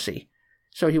the embassy.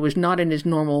 So he was not in his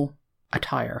normal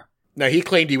attire. Now, he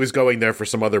claimed he was going there for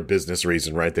some other business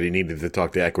reason, right, that he needed to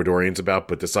talk to Ecuadorians about,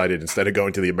 but decided instead of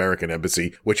going to the American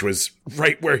embassy, which was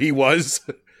right where he was.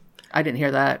 I didn't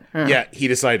hear that. Yeah, he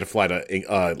decided to fly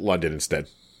to London instead.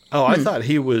 Oh, I thought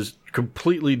he was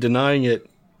completely denying it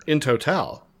in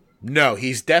total. No,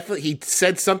 he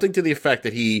said something to the effect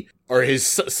that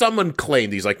someone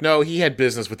claimed, he's like, no, he had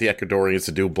business with the Ecuadorians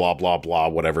to do blah, blah, blah,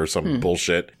 whatever, some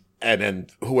bullshit. And then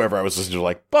whoever I was listening to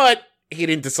like, but he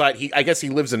didn't decide, I guess he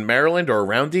lives in Maryland or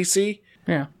around DC.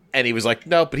 Yeah. And he was like,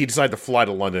 no, but he decided to fly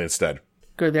to London instead.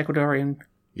 Go to the Ecuadorian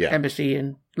embassy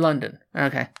in London.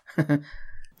 Okay. And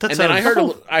then I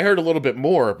heard a little bit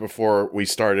more before we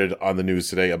started on the news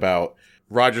today about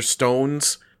Roger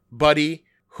Stone's buddy,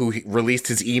 who released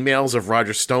his emails of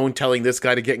Roger Stone telling this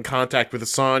guy to get in contact with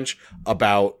Assange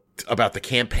about the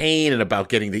campaign and about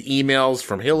getting the emails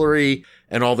from Hillary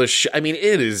and all this shit. I mean,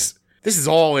 this is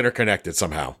all interconnected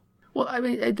somehow. Well, I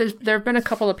mean, there have been a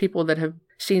couple of people that have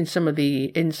seen some of the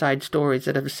inside stories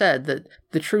that have said that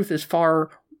the truth is far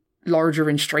larger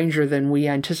and stranger than we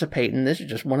anticipate, and this is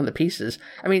just one of the pieces.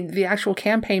 I mean, the actual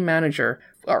campaign manager,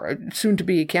 or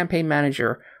soon-to-be campaign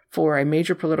manager for a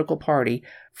major political party,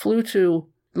 flew to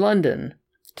London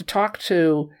to talk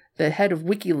to the head of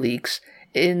WikiLeaks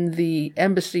in the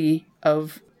embassy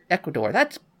of Ecuador.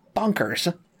 That's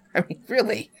bonkers. I mean,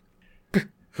 really.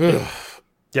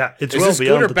 Yeah, it's is well this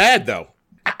beyond good or bad, though?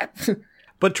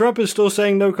 But Trump is still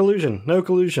saying no collusion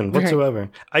whatsoever. Right.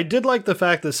 I did like the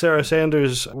fact that Sarah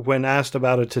Sanders, when asked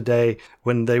about it today,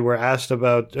 when they were asked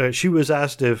about, she was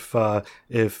asked if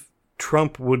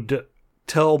Trump would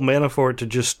tell Manafort to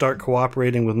just start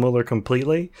cooperating with Mueller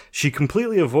completely. She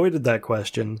completely avoided that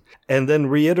question and then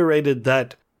reiterated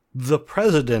that the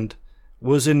president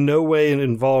was in no way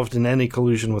involved in any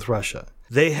collusion with Russia.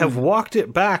 They have walked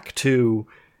it back to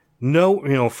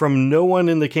from no one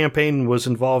in the campaign was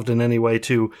involved in any way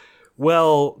to,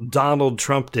 well, Donald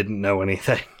Trump didn't know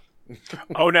anything.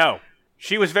 Oh, no.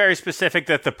 She was very specific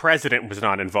that the president was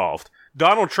not involved.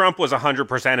 Donald Trump was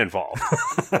 100% involved.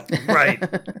 Right.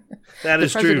 That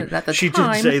is true. She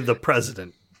did say the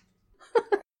president.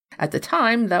 At the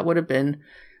time, that would have been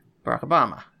Barack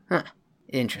Obama. Huh.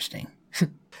 Interesting.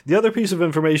 The other piece of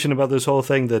information about this whole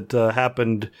thing that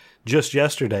happened just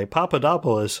yesterday,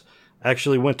 Papadopoulos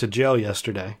actually went to jail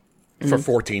yesterday. For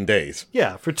 14 days.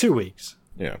 Yeah, for 2 weeks.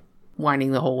 Yeah.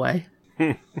 Whining the whole way.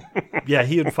 Yeah,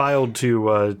 he had filed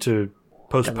to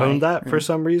postpone that for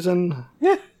some reason.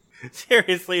 Yeah.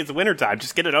 Seriously, it's wintertime.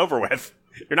 Just get it over with.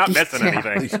 You're not missing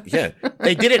anything. Yeah.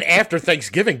 They did it after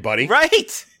Thanksgiving, buddy.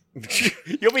 Right.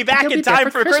 You'll be back in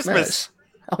time for Christmas.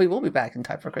 Oh, he will be back in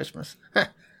time for Christmas.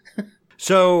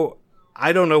 So,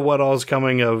 I don't know what all's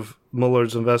coming of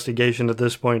Mueller's investigation at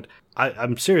this point.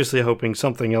 I'm seriously hoping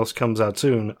something else comes out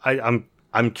soon.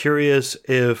 I'm curious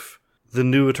if the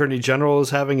new Attorney General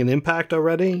is having an impact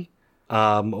already,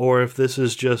 or if this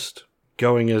is just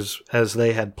going as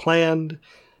they had planned,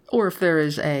 or if there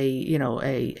is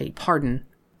a pardon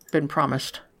been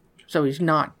promised, so he's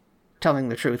not telling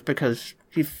the truth because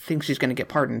he thinks he's going to get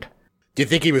pardoned. Do you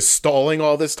think he was stalling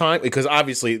all this time? Because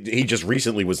obviously he just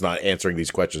recently was not answering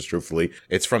these questions truthfully.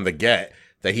 It's from the get.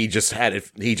 that he just had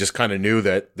it. He just kind of knew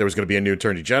that there was going to be a new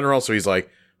attorney general, so he's like,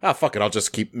 "Ah, fuck it, I'll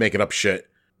just keep making up shit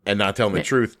and not telling the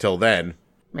truth till then."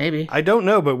 Maybe. I don't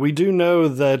know, but we do know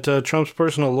that Trump's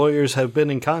personal lawyers have been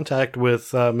in contact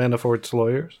with Manafort's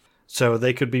lawyers, so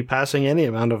they could be passing any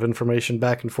amount of information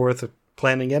back and forth,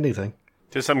 planning anything.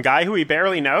 To some guy who he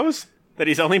barely knows? That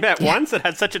he's only met once that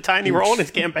had such a tiny role in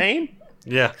his campaign?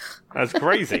 Yeah. That's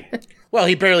crazy. Well,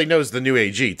 he barely knows the new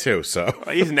AG, too, so.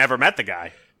 Well, he's never met the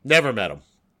guy. Never met him.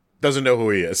 Doesn't know who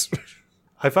he is.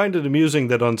 I find it amusing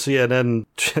that on CNN,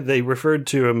 they referred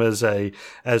to him as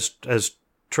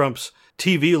Trump's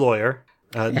TV lawyer.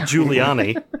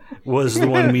 Giuliani was the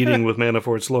one meeting with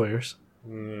Manafort's lawyers.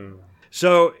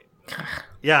 So,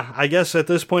 yeah, I guess at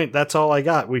this point, that's all I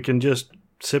got. We can just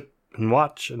sit and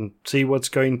watch and see what's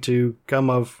going to come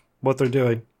of what they're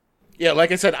doing. Yeah,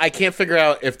 like I said, I can't figure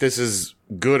out if this is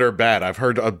good or bad. I've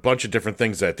heard a bunch of different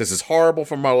things that this is horrible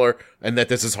for Mueller and that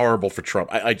this is horrible for Trump.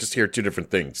 I just hear two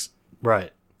different things.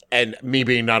 Right. And me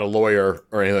being not a lawyer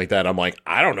or anything like that, I'm like,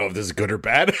 I don't know if this is good or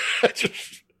bad.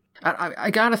 I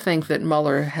gotta think that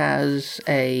Mueller has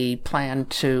a plan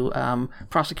to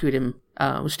prosecute him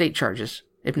with state charges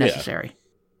if necessary.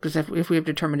 Because if we have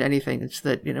determined anything, it's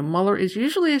that Mueller is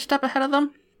usually a step ahead of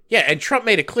them. Yeah, and Trump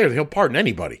made it clear that he'll pardon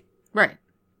anybody. Right.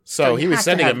 So he was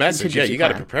sending a message. Yeah, you got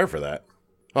to prepare for that.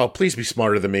 Oh, please be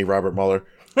smarter than me, Robert Mueller.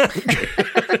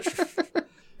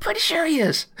 Pretty sure he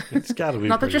is. It's got to be.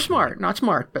 Not that you're smart. Not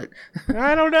smart, but...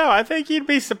 I don't know. I think you'd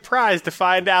be surprised to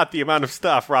find out the amount of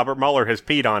stuff Robert Mueller has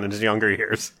peed on in his younger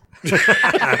years.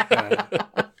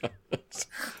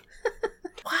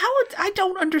 I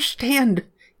don't understand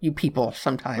you people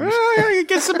sometimes. Well,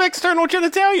 get some external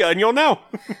genitalia and you'll know.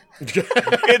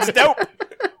 It's dope.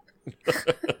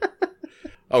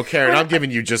 Oh, Karen, I'm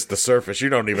giving you just the surface. You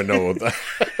don't even know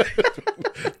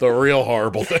the real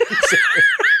horrible things.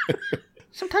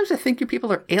 Sometimes I think you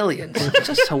people are aliens. It's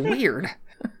just so weird.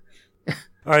 All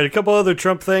right, a couple other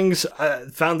Trump things. I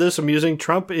found this amusing.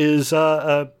 Trump is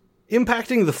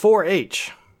impacting the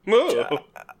 4-H.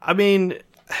 I mean...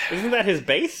 Isn't that his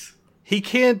base? He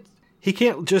can't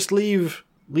just leave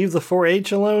the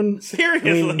 4-H alone.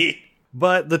 Seriously. I mean,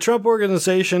 but the Trump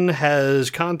organization has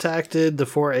contacted the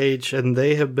 4-H, and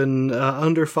they have been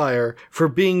under fire for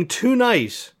being too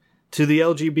nice to the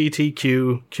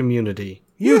LGBTQ community.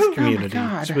 Youth community,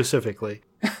 specifically.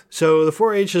 So the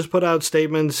 4-H has put out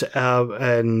statements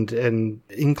and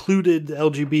included the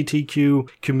LGBTQ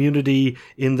community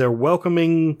in their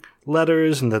welcoming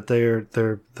letters, and that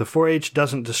the 4-H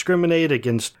doesn't discriminate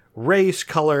against race,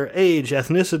 color, age,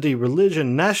 ethnicity,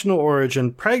 religion, national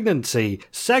origin, pregnancy,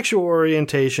 sexual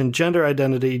orientation, gender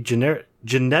identity,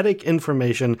 genetic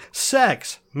information,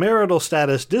 sex, marital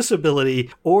status,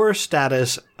 disability, or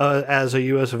status as a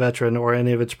U.S. veteran or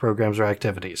any of its programs or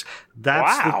activities.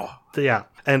 Wow.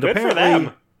 And good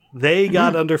apparently they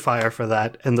got under fire for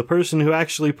that, and the person who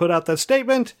actually put out that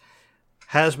statement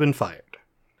has been fired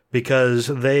because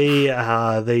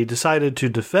they decided to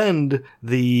defend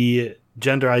the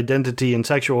gender identity and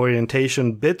sexual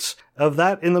orientation bits of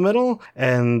that in the middle,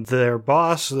 and their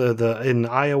boss in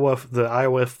Iowa, the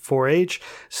Iowa 4-H,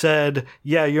 said,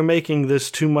 "Yeah, you're making this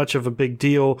too much of a big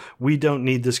deal. We don't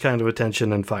need this kind of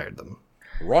attention," and fired them.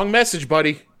 Wrong message,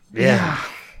 buddy. Yeah.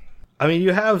 I mean,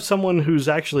 you have someone who's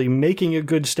actually making a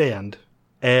good stand,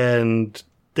 and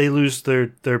they lose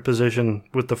their position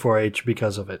with the 4-H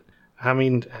because of it. I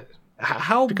mean,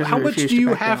 how much do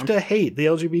you have to hate the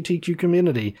LGBTQ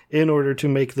community in order to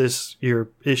make this your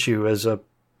issue as a,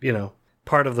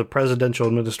 part of the presidential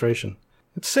administration?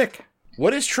 It's sick.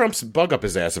 What is Trump's bug up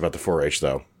his ass about the 4-H,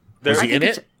 though? Was he in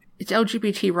it? It's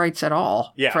LGBT rights at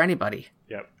all for anybody.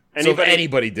 Yep. So if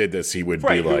anybody did this, he would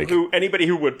be like... Anybody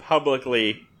who would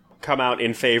publicly come out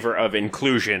in favor of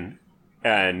inclusion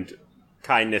and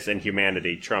kindness and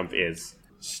humanity, Trump is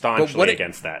staunchly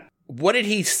against that. What did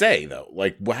he say, though?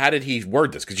 Like, how did he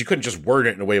word this? Because you couldn't just word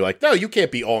it in a way like, no, you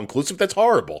can't be all-inclusive. That's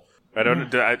horrible. I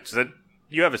don't...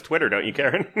 you have his Twitter, don't you,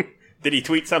 Karen? Did he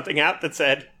tweet something out that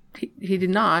said... He did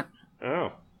not.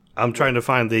 Oh. I'm trying to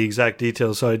find the exact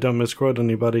details so I don't misquote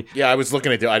anybody. Yeah, I was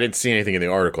looking at I didn't see anything in the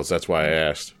articles. That's why I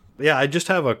asked. Yeah, I just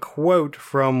have a quote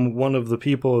from one of the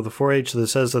people of the 4-H that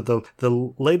says that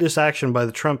the latest action by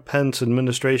the Trump-Pence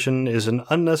administration is an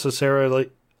unnecessary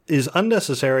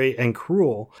and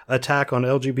cruel attack on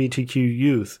LGBTQ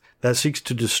youth that seeks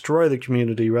to destroy the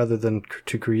community rather than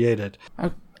to create it.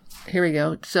 Here we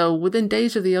go. So within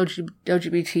days of the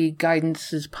LGBT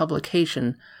guidance's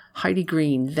publication, Heidi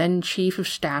Green, then Chief of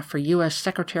Staff for U.S.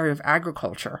 Secretary of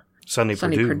Agriculture, Sonny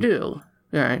Perdue,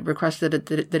 requested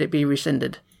that it be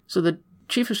rescinded. So the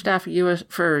Chief of Staff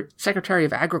for Secretary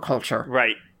of Agriculture,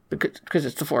 right, because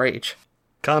it's the 4-H,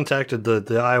 contacted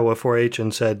the Iowa 4-H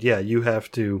and said, yeah, you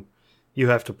have to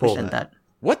pull that.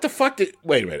 What the fuck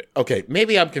wait a minute. Okay,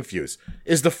 maybe I'm confused.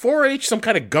 Is the 4-H some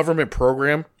kind of government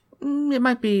program? It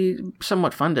might be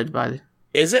somewhat funded by...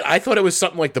 Is it? I thought it was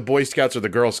something like the Boy Scouts or the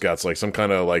Girl Scouts, like some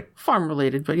kind of like...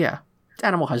 Farm-related, but yeah. It's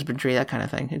animal husbandry, that kind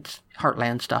of thing. It's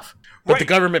heartland stuff. But the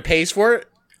government pays for it?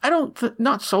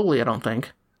 Not solely, I don't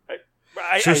think.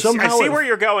 I see where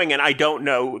you're going, and I don't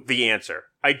know the answer.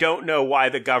 I don't know why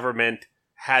the government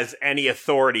has any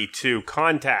authority to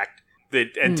contact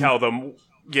and tell them,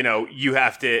 you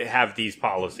have to have these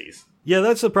policies. Yeah,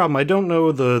 that's the problem. I don't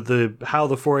know the how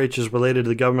the 4-H is related to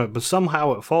the government, but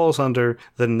somehow it falls under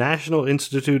the National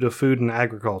Institute of Food and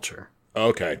Agriculture.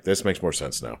 Okay, this makes more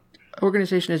sense now.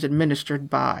 Organization is administered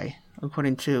by,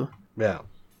 according to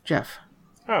Jeff.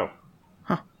 Oh.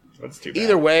 Huh. That's too bad.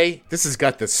 Either way, this has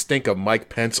got the stink of Mike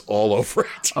Pence all over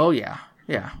it. Oh, yeah.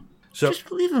 Yeah. So,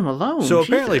 just leave him alone. So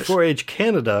apparently 4-H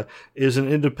Canada is an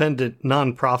independent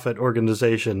non-profit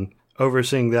organization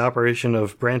overseeing the operation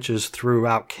of branches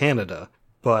throughout Canada.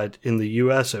 But in the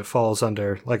U.S., it falls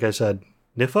under, like I said,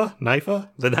 NIFA,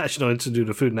 the National Institute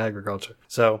of Food and Agriculture.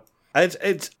 So I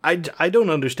don't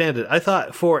understand it. I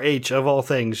thought 4-H, of all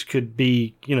things, could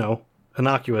be,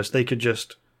 innocuous. They could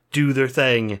just do their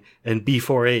thing and be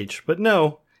 4-H. But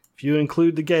no, if you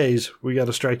include the gays, we got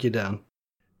to strike you down.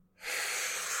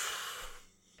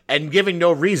 And giving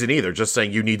no reason either, just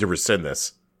saying you need to rescind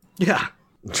this. Yeah.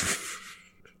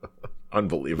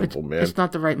 Unbelievable, man. It's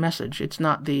not the right message. It's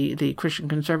not the Christian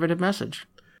conservative message.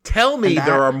 Tell me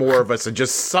there are more of us and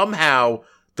just somehow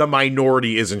the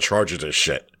minority is in charge of this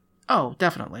shit. Oh,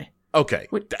 definitely. Okay.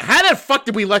 How the fuck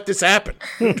did we let this happen?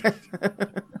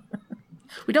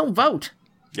 We don't vote.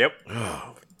 Yep.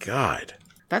 Oh, God.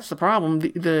 That's the problem.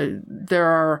 There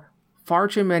are far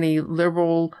too many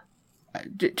liberal,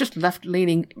 just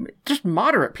left-leaning, just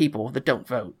moderate people that don't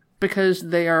vote because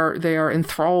they are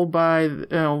enthralled by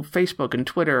Facebook and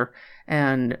Twitter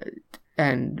and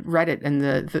Reddit and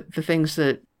the things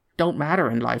that don't matter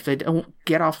in life. They don't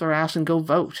get off their ass and go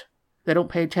vote. They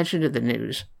don't pay attention to the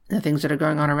news, the things that are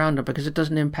going on around them because it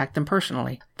doesn't impact them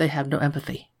personally. They have no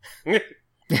empathy.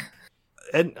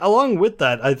 And along with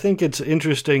that, I think it's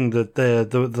interesting that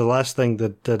the last thing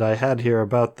that I had here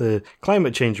about the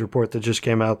climate change report that just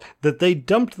came out, that they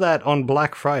dumped that on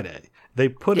Black Friday. They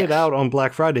put it out on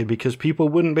Black Friday because people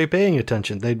wouldn't be paying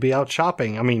attention. They'd be out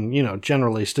shopping. I mean,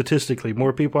 generally, statistically,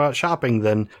 more people out shopping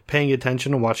than paying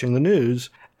attention and watching the news.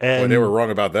 And well, they were wrong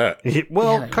about that.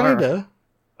 Well, kind of.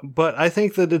 But I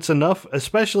think that it's enough,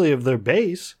 especially of their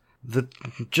base, that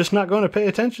just not going to pay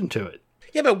attention to it.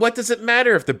 Yeah, but what does it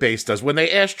matter if the base does? When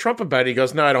they asked Trump about it, he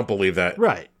goes, "No, I don't believe that."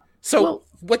 Right. So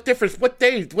what difference?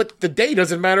 The day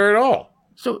doesn't matter at all.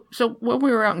 So when we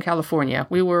were out in California,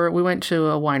 we went to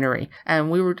a winery,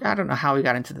 and I don't know how we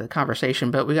got into the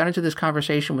conversation, but we got into this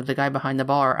conversation with the guy behind the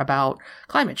bar about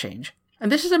climate change.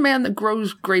 And this is a man that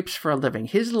grows grapes for a living.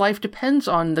 His life depends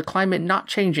on the climate not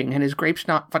changing and his grapes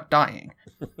not dying.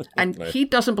 And he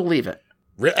doesn't believe it.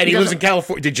 And he lives in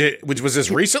California. Was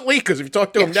this recently? Because if you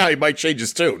talk to him now, he might change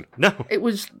his tune. No. It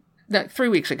was 3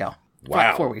 weeks ago.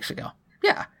 Wow. 4 weeks ago.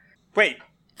 Yeah. Wait.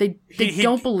 They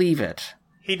don't believe it.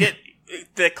 He did.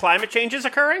 The climate change is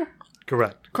occurring?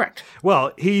 Correct.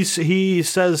 Well, he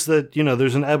says that,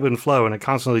 there's an ebb and flow and it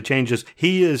constantly changes.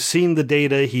 He has seen the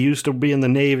data. He used to be in the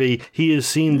Navy. He has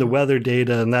seen the weather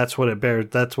data, and that's what it bears.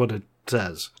 That's what it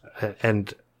says.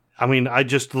 And I mean, I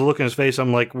just look in his face.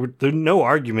 I'm like, no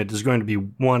argument is going to be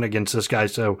won against this guy.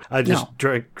 So I just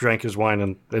drank his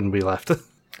wine and we left.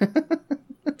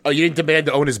 Oh, you didn't demand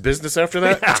to own his business after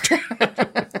that?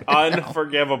 Yeah.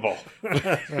 Unforgivable.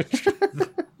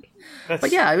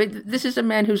 But yeah, I mean, this is a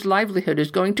man whose livelihood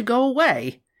is going to go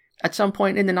away at some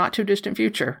point in the not too distant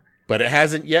future. But it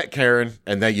hasn't yet, Karen,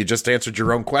 and that you just answered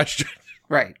your own question.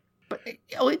 Right. But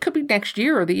it could be next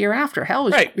year or the year after. Hell,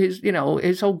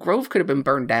 his whole grove could have been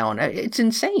burned down. It's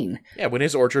insane. Yeah, when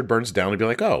his orchard burns down, he'd be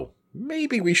like, "Oh,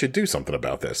 maybe we should do something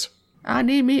about this. I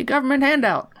need me a government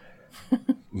handout."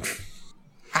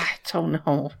 I don't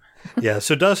know. Yeah,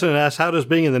 so Dustin asks, how does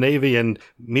being in the Navy and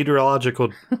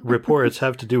meteorological reports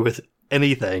have to do with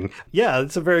anything? Yeah,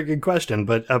 that's a very good question.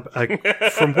 But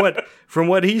from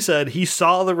what he said, he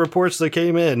saw the reports that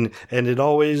came in, and it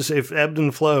ebbed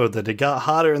and flowed, that it got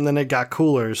hotter and then it got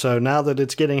cooler. So now that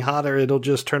it's getting hotter, it'll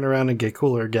just turn around and get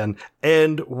cooler again.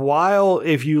 And while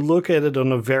if you look at it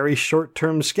on a very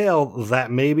short-term scale,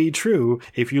 that may be true,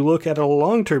 if you look at a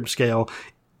long-term scale,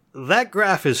 that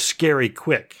graph is scary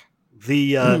quick.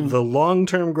 The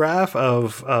long-term graph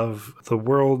of the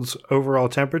world's overall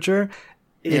temperature,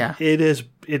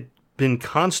 it been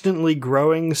constantly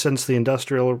growing since the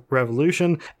Industrial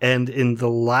Revolution, and in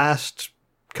the last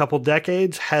couple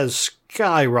decades has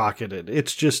skyrocketed.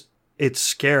 It's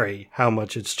scary how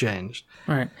much it's changed.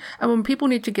 Right. And when people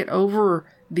need to get over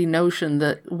the notion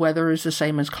that weather is the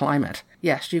same as climate.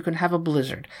 Yes, you can have a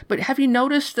blizzard. But have you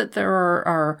noticed that there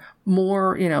are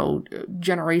more,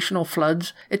 generational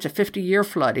floods? It's a 50-year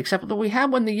flood, except that we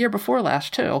had one the year before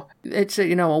last, too. It's,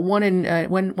 a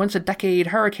once a decade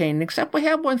hurricane, except we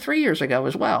had one 3 years ago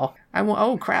as well.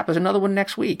 Oh, crap, there's another one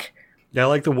next week. Yeah, I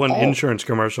like the one insurance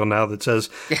commercial now that says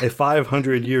a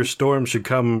 500-year storm should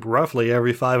come roughly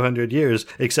every 500 years,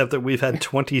 except that we've had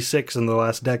 26 in the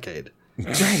last decade.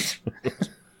 Right.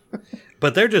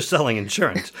 But they're just selling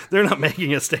insurance. They're not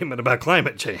making a statement about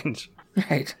climate change.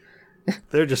 Right.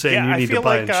 They're just saying you need to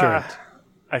buy insurance.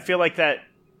 I feel like that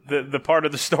the part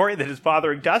of the story that is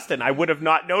bothering Dustin, I would have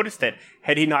not noticed it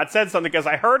had he not said something, because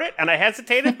I heard it and I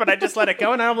hesitated, but I just let it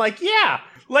go, and I'm like, yeah.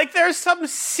 Like, there's some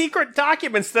secret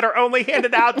documents that are only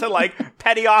handed out to, like,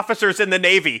 petty officers in the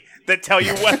Navy that tell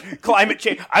you what climate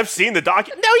change... I've seen the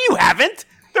document. No, you haven't.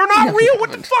 They're not real.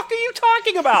 What the fuck are you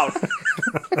talking about?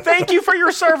 Thank you for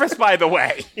your service, by the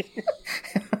way.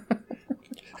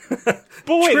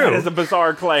 Boy, True. that is a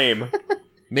bizarre claim.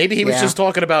 Maybe he was just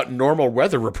talking about normal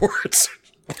weather reports.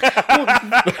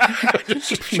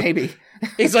 Maybe.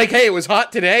 He's like, hey, it was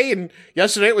hot today, and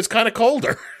yesterday it was kind of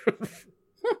colder.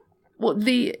 Well,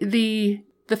 the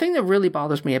thing that really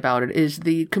bothers me about it is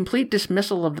the complete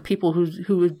dismissal of the people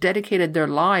who have dedicated their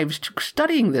lives to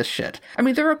studying this shit. I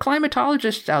mean, there are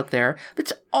climatologists out there.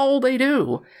 That's all they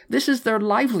do. This is their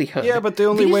livelihood. Yeah, but the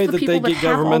only way that they get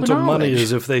governmental money knowledge.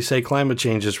 is if they say climate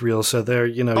change is real, so they're,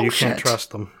 you can't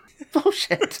trust them.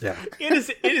 Bullshit. Yeah.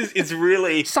 It's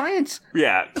really... Science.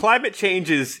 Yeah, climate change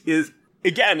is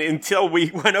again, until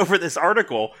we went over this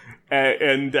article,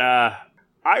 and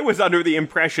I was under the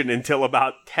impression until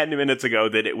about 10 minutes ago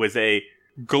that it was a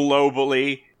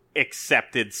globally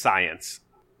accepted science.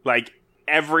 Like,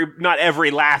 not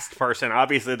every last person,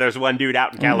 obviously there's one dude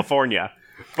out in California,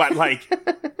 but like,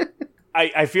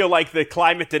 I feel like the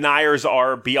climate deniers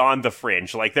are beyond the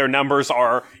fringe. Like, their numbers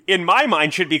are, in my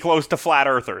mind, should be close to flat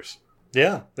earthers.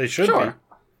 Yeah, they should be.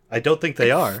 I don't think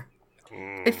they are.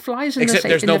 It flies in Except the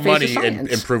there's in no the face money of in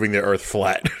science. improving the Earth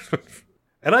flat.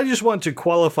 And I just want to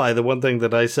qualify the one thing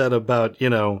that I said about,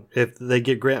 if they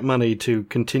get grant money to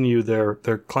continue their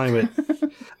climate,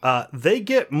 they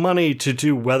get money to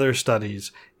do weather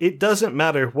studies. It doesn't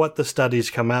matter what the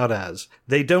studies come out as.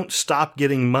 They don't stop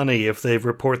getting money if they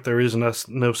report there is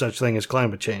no such thing as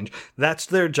climate change. That's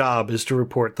their job, is to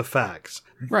report the facts.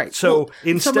 Right. So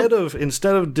instead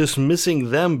of dismissing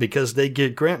them because they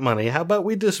get grant money, how about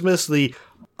we dismiss the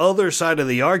other side of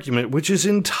the argument, which is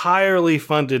entirely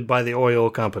funded by the oil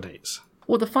companies?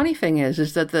 Well, the funny thing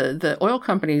is that the oil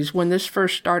companies, when this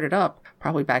first started up,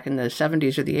 probably back in the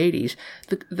 70s or the 80s,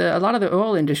 a lot of the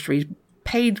oil industries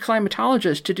paid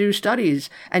climatologists to do studies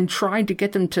and tried to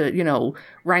get them to,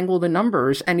 wrangle the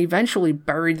numbers, and eventually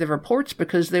buried the reports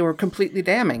because they were completely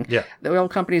damning. Yeah. The oil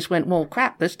companies went, well,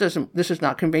 crap, this is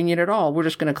not convenient at all. We're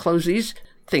just going to close these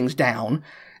things down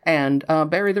and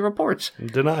bury the reports.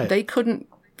 Deny it. They couldn't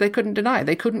deny.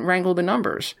 They couldn't wrangle the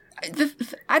numbers.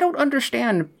 I don't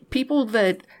understand people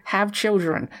that have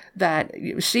children that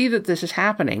see that this is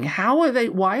happening.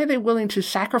 Why are they willing to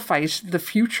sacrifice the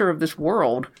future of this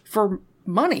world for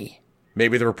money?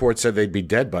 Maybe the report said they'd be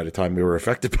dead by the time we were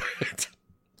affected by it.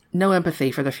 No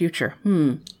empathy for the future.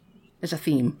 Is a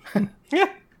theme. Yeah.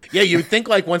 Yeah, you'd think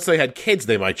like once they had kids,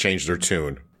 they might change their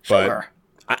tune. But Sure.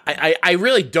 I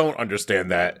really don't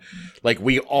understand that. Like,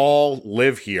 we all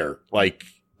live here. Like,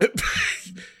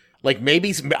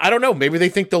 maybe, I don't know, maybe they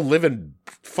think they'll live in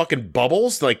fucking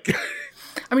bubbles. Like,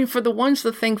 I mean, for the ones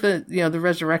that think that, the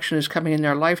resurrection is coming in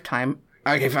their lifetime,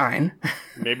 okay, fine.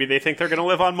 Maybe they think they're going to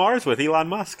live on Mars with Elon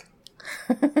Musk.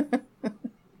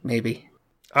 Maybe.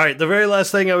 All right, the very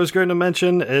last thing I was going to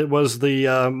mention, it was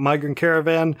the migrant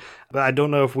caravan. I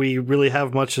don't know if we really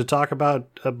have much to talk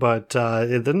about, but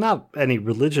there's not any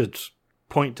religious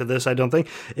point to this, I don't think.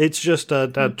 It's just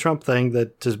a Trump thing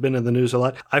that has been in the news a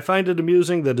lot. I find it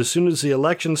amusing that as soon as the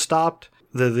election stopped,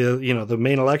 the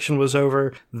main election was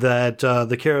over, that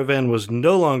the caravan was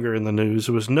no longer in the news.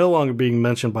 It was no longer being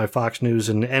mentioned by Fox News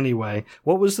in any way.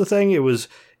 What was the thing? It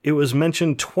was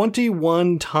mentioned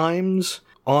 21 times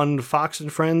on Fox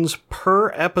and Friends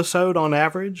per episode on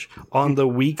average on the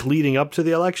week leading up to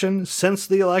the election. Since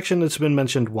the election, it's been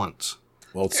mentioned once.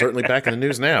 well, it's certainly back in the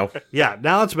news now. Yeah,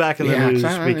 now it's back in the news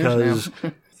it's in the news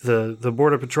because the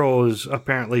Border Patrol is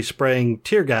apparently spraying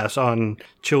tear gas on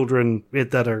children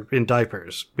that are in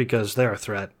diapers because they're a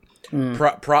threat.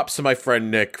 Props to my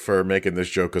friend Nick for making this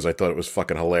joke because I thought it was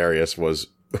fucking hilarious. Was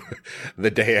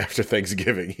the day after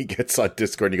Thanksgiving, he gets on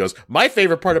Discord and he goes, "My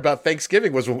favorite part about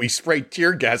Thanksgiving was when we sprayed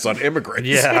tear gas on immigrants."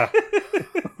 Yeah.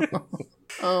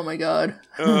 Oh my god.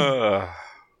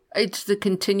 It's the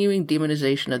continuing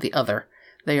demonization of the other.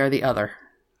 They are the other.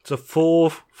 It's a full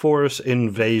force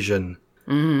invasion,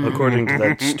 according to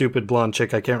that stupid blonde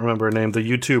chick. I can't remember her name. The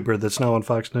YouTuber that's now on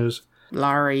Fox News.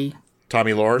 Larry.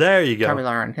 Tommy Lauren. There you go. Tommy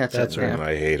Lauren. That's right. Yeah.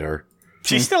 I hate her.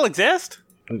 She still exists?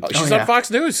 She's on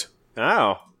Fox News.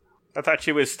 Oh. I thought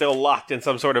she was still locked in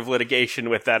some sort of litigation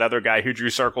with that other guy who drew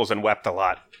circles and wept a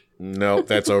lot. No,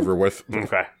 that's over with.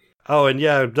 Okay. Oh, and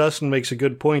yeah, Dustin makes a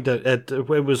good point. It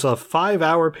was a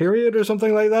 5-hour period or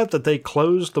something like that they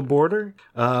closed the border,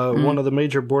 one of the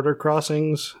major border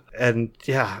crossings. And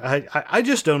yeah, I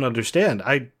just don't understand.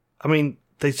 I mean,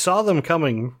 they saw them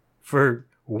coming for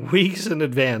weeks in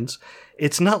advance.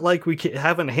 It's not like we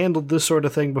haven't handled this sort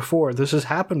of thing before. This has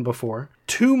happened before.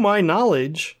 To my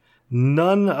knowledge,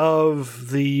 none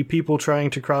of the people trying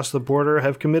to cross the border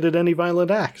have committed any violent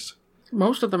acts.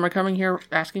 Most of them are coming here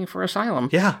asking for asylum.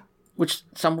 Yeah. Which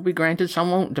some will be granted,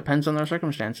 some won't. Depends on their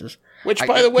circumstances. Which,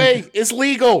 by the way, is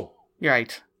legal. You're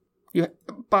right.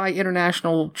 By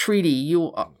international treaty,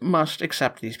 you must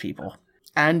accept these people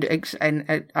and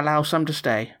allow some to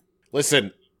stay.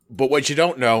 Listen, but what you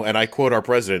don't know, and I quote our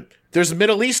president, there's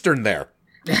Middle Eastern there.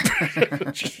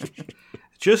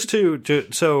 Just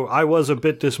so I was a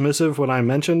bit dismissive when I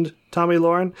mentioned Tommy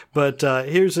Lauren, but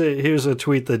here's a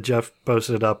tweet that Jeff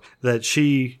posted up that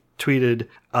she tweeted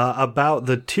about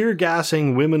the tear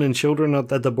gassing women and children at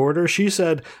the border. She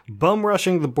said, "Bum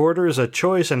rushing the border is a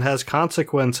choice and has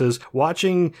consequences.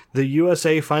 Watching the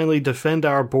USA finally defend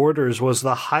our borders was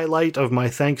the highlight of my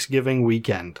Thanksgiving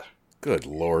weekend." Good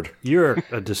Lord. You're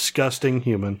a disgusting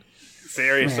human.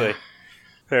 Seriously.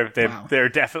 Yeah. They're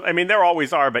definitely, I mean, there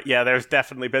always are, but yeah, there's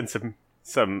definitely been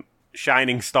some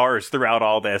shining stars throughout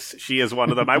all this. She is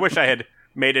one of them. I wish I had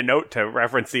made a note to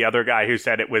reference the other guy who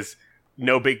said it was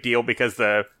no big deal because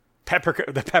the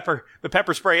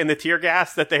pepper spray and the tear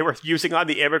gas that they were using on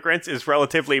the immigrants is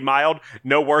relatively mild,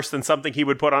 no worse than something he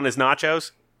would put on his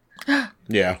nachos.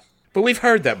 Yeah. But we've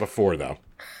heard that before, though.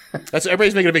 That's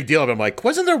everybody's making a big deal of it. I'm like,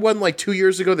 wasn't there one like 2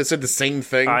 years ago that said the same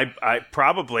thing?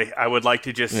 I would like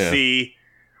to just see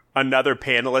another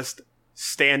panelist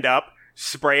stand up,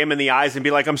 spray him in the eyes, and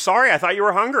be like, "I'm sorry, I thought you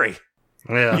were hungry.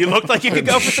 Yeah. You looked like you could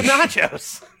go for some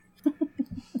nachos."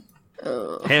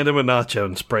 Hand him a nacho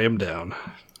and spray him down.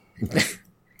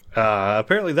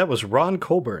 Apparently that was Ron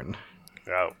Colburn.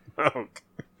 Oh. All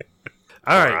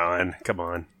right. Ron, come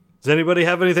on. Does anybody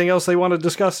have anything else they want to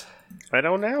discuss? I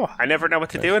don't know. I never know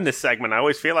what to do in this segment. I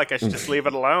always feel like I should just leave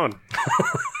it alone.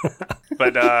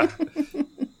 But, I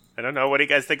don't know. What do you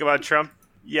guys think about Trump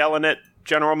yelling at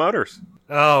General Motors?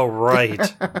 Oh, right.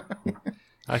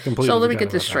 I completely So let me forgot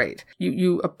get this about straight.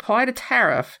 You applied a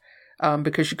tariff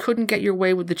because you couldn't get your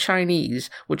way with the Chinese,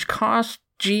 which cost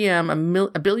GM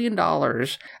 $1 billion,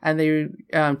 and they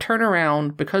turn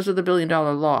around because of the $1 billion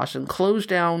loss and close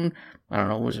down, I don't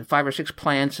know, was it 5 or 6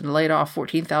 plants and laid off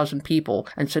 14,000 people.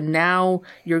 And so now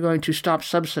you're going to stop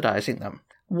subsidizing them.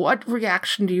 What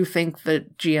reaction do you think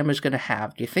that GM is going to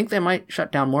have? Do you think they might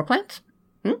shut down more plants?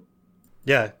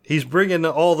 Yeah, he's bringing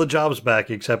all the jobs back,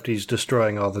 except he's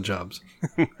destroying all the jobs.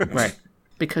 Right.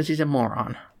 Because he's a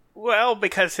moron. Well,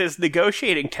 because his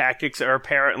negotiating tactics are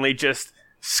apparently just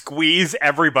squeeze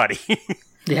everybody.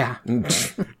 Yeah.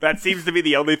 That seems to be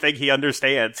the only thing he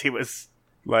understands. He was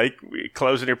like, "We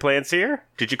closing your plants here?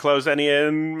 Did you close any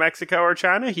in Mexico or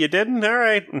China? You didn't? All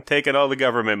right. I'm taking all the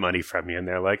government money from you." And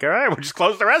they're like, "All right, we'll just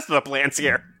close the rest of the plants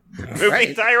here. Move the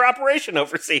entire operation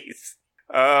overseas."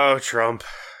 Oh, Trump.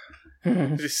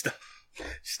 just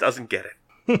doesn't get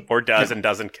it. Or does and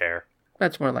doesn't care.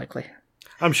 That's more likely.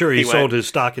 I'm sure he sold his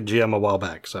stock in GM a while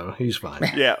back, so he's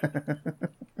fine. Yeah.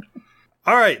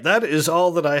 All right, that is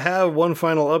all that I have. One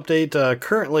final update.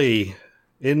 Currently,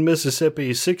 in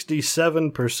Mississippi,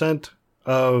 67%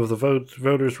 of the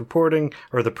voters reporting,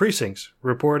 or the precincts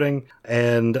reporting,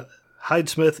 and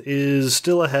Hyde-Smith is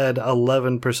still ahead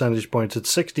 11 percentage points. It's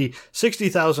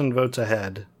 60,000 votes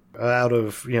ahead out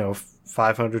of,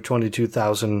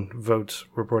 522,000 votes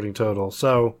reporting total.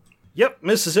 So, yep,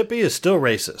 Mississippi is still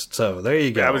racist. So there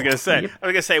you go. I was gonna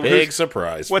say, big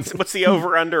surprise. What's the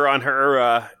over under on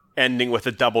her ending with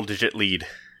a double-digit lead?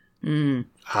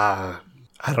 I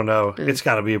don't know. It's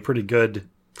got to be a pretty good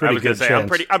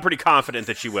chance. I'm pretty confident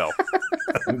that she will.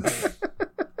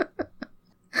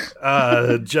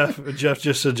 Jeff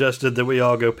just suggested that we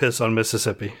all go piss on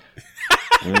Mississippi.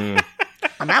 I'm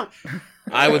out.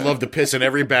 I would love to piss in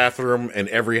every bathroom and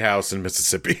every house in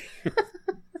Mississippi.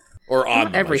 Or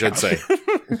on them, I should say.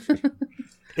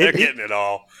 They're getting it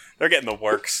all. They're getting the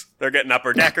works. They're getting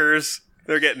upper deckers.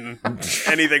 They're getting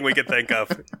anything we could think of.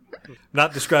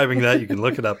 Not describing that. You can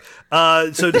look it up.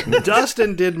 So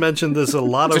Dustin did mention there's a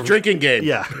lot It's of... a drinking game.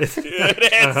 Yeah.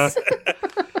 It is.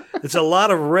 It's a lot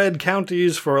of red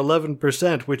counties for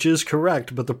 11%, which is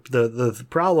correct. But the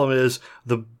problem is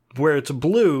where it's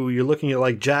blue, you're looking at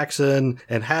like Jackson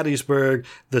and Hattiesburg.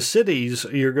 The cities,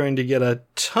 you're going to get a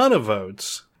ton of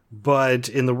votes. But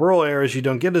in the rural areas, you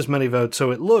don't get as many votes.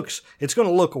 So it's going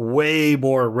to look way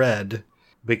more red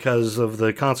because of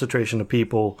the concentration of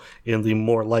people in the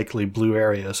more likely blue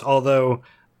areas. Although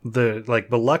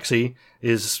Biloxi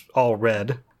is all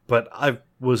red, but I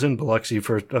was in Biloxi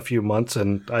for a few months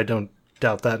and I don't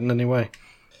doubt that in any way.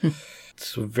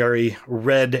 It's a very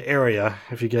red area,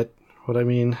 if you get what I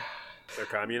mean. They're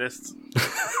communists?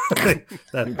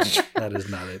 That is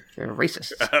not it. They're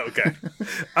racist. Okay.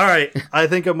 All right. I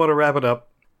think I'm going to wrap it up.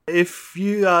 If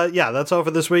you, that's all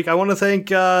for this week. I want to thank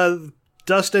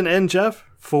Dustin and Jeff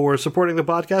for supporting the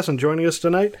podcast and joining us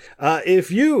tonight.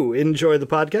 If you enjoy the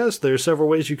podcast, there are several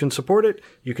ways you can support it.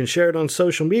 You can share it on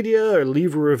social media or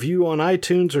leave a review on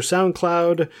iTunes or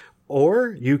SoundCloud.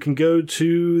 Or you can go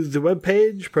to the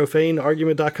webpage,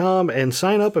 profaneargument.com, and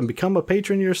sign up and become a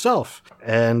patron yourself.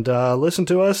 And listen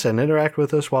to us and interact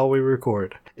with us while we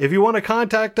record. If you want to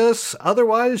contact us,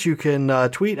 otherwise, you can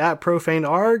tweet at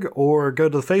profanearg or go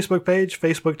to the Facebook page,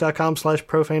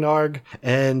 facebook.com/profanearg,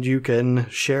 and you can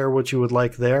share what you would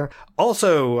like there.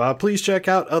 Also, please check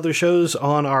out other shows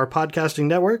on our podcasting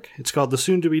network. It's called the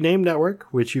Soon to Be Named Network,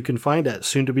 which you can find at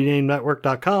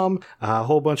soontobenamednetwork.com. A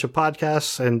whole bunch of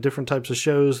podcasts and different types of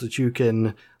shows that you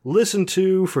can listen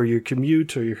to for your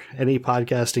commute or any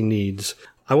podcasting needs.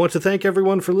 I want to thank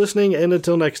everyone for listening, and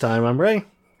until next time, I'm Ray.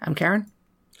 I'm Karen.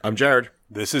 I'm Jared.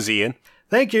 This is Ian.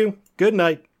 Thank you, good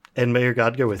night, and may your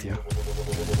God go with you.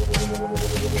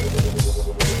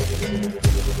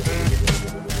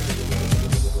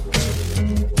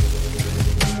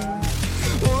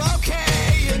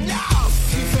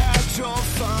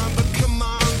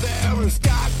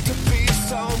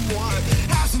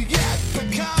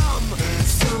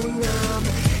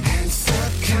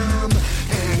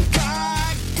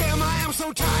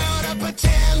 Tired of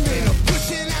pretending,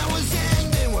 pushing out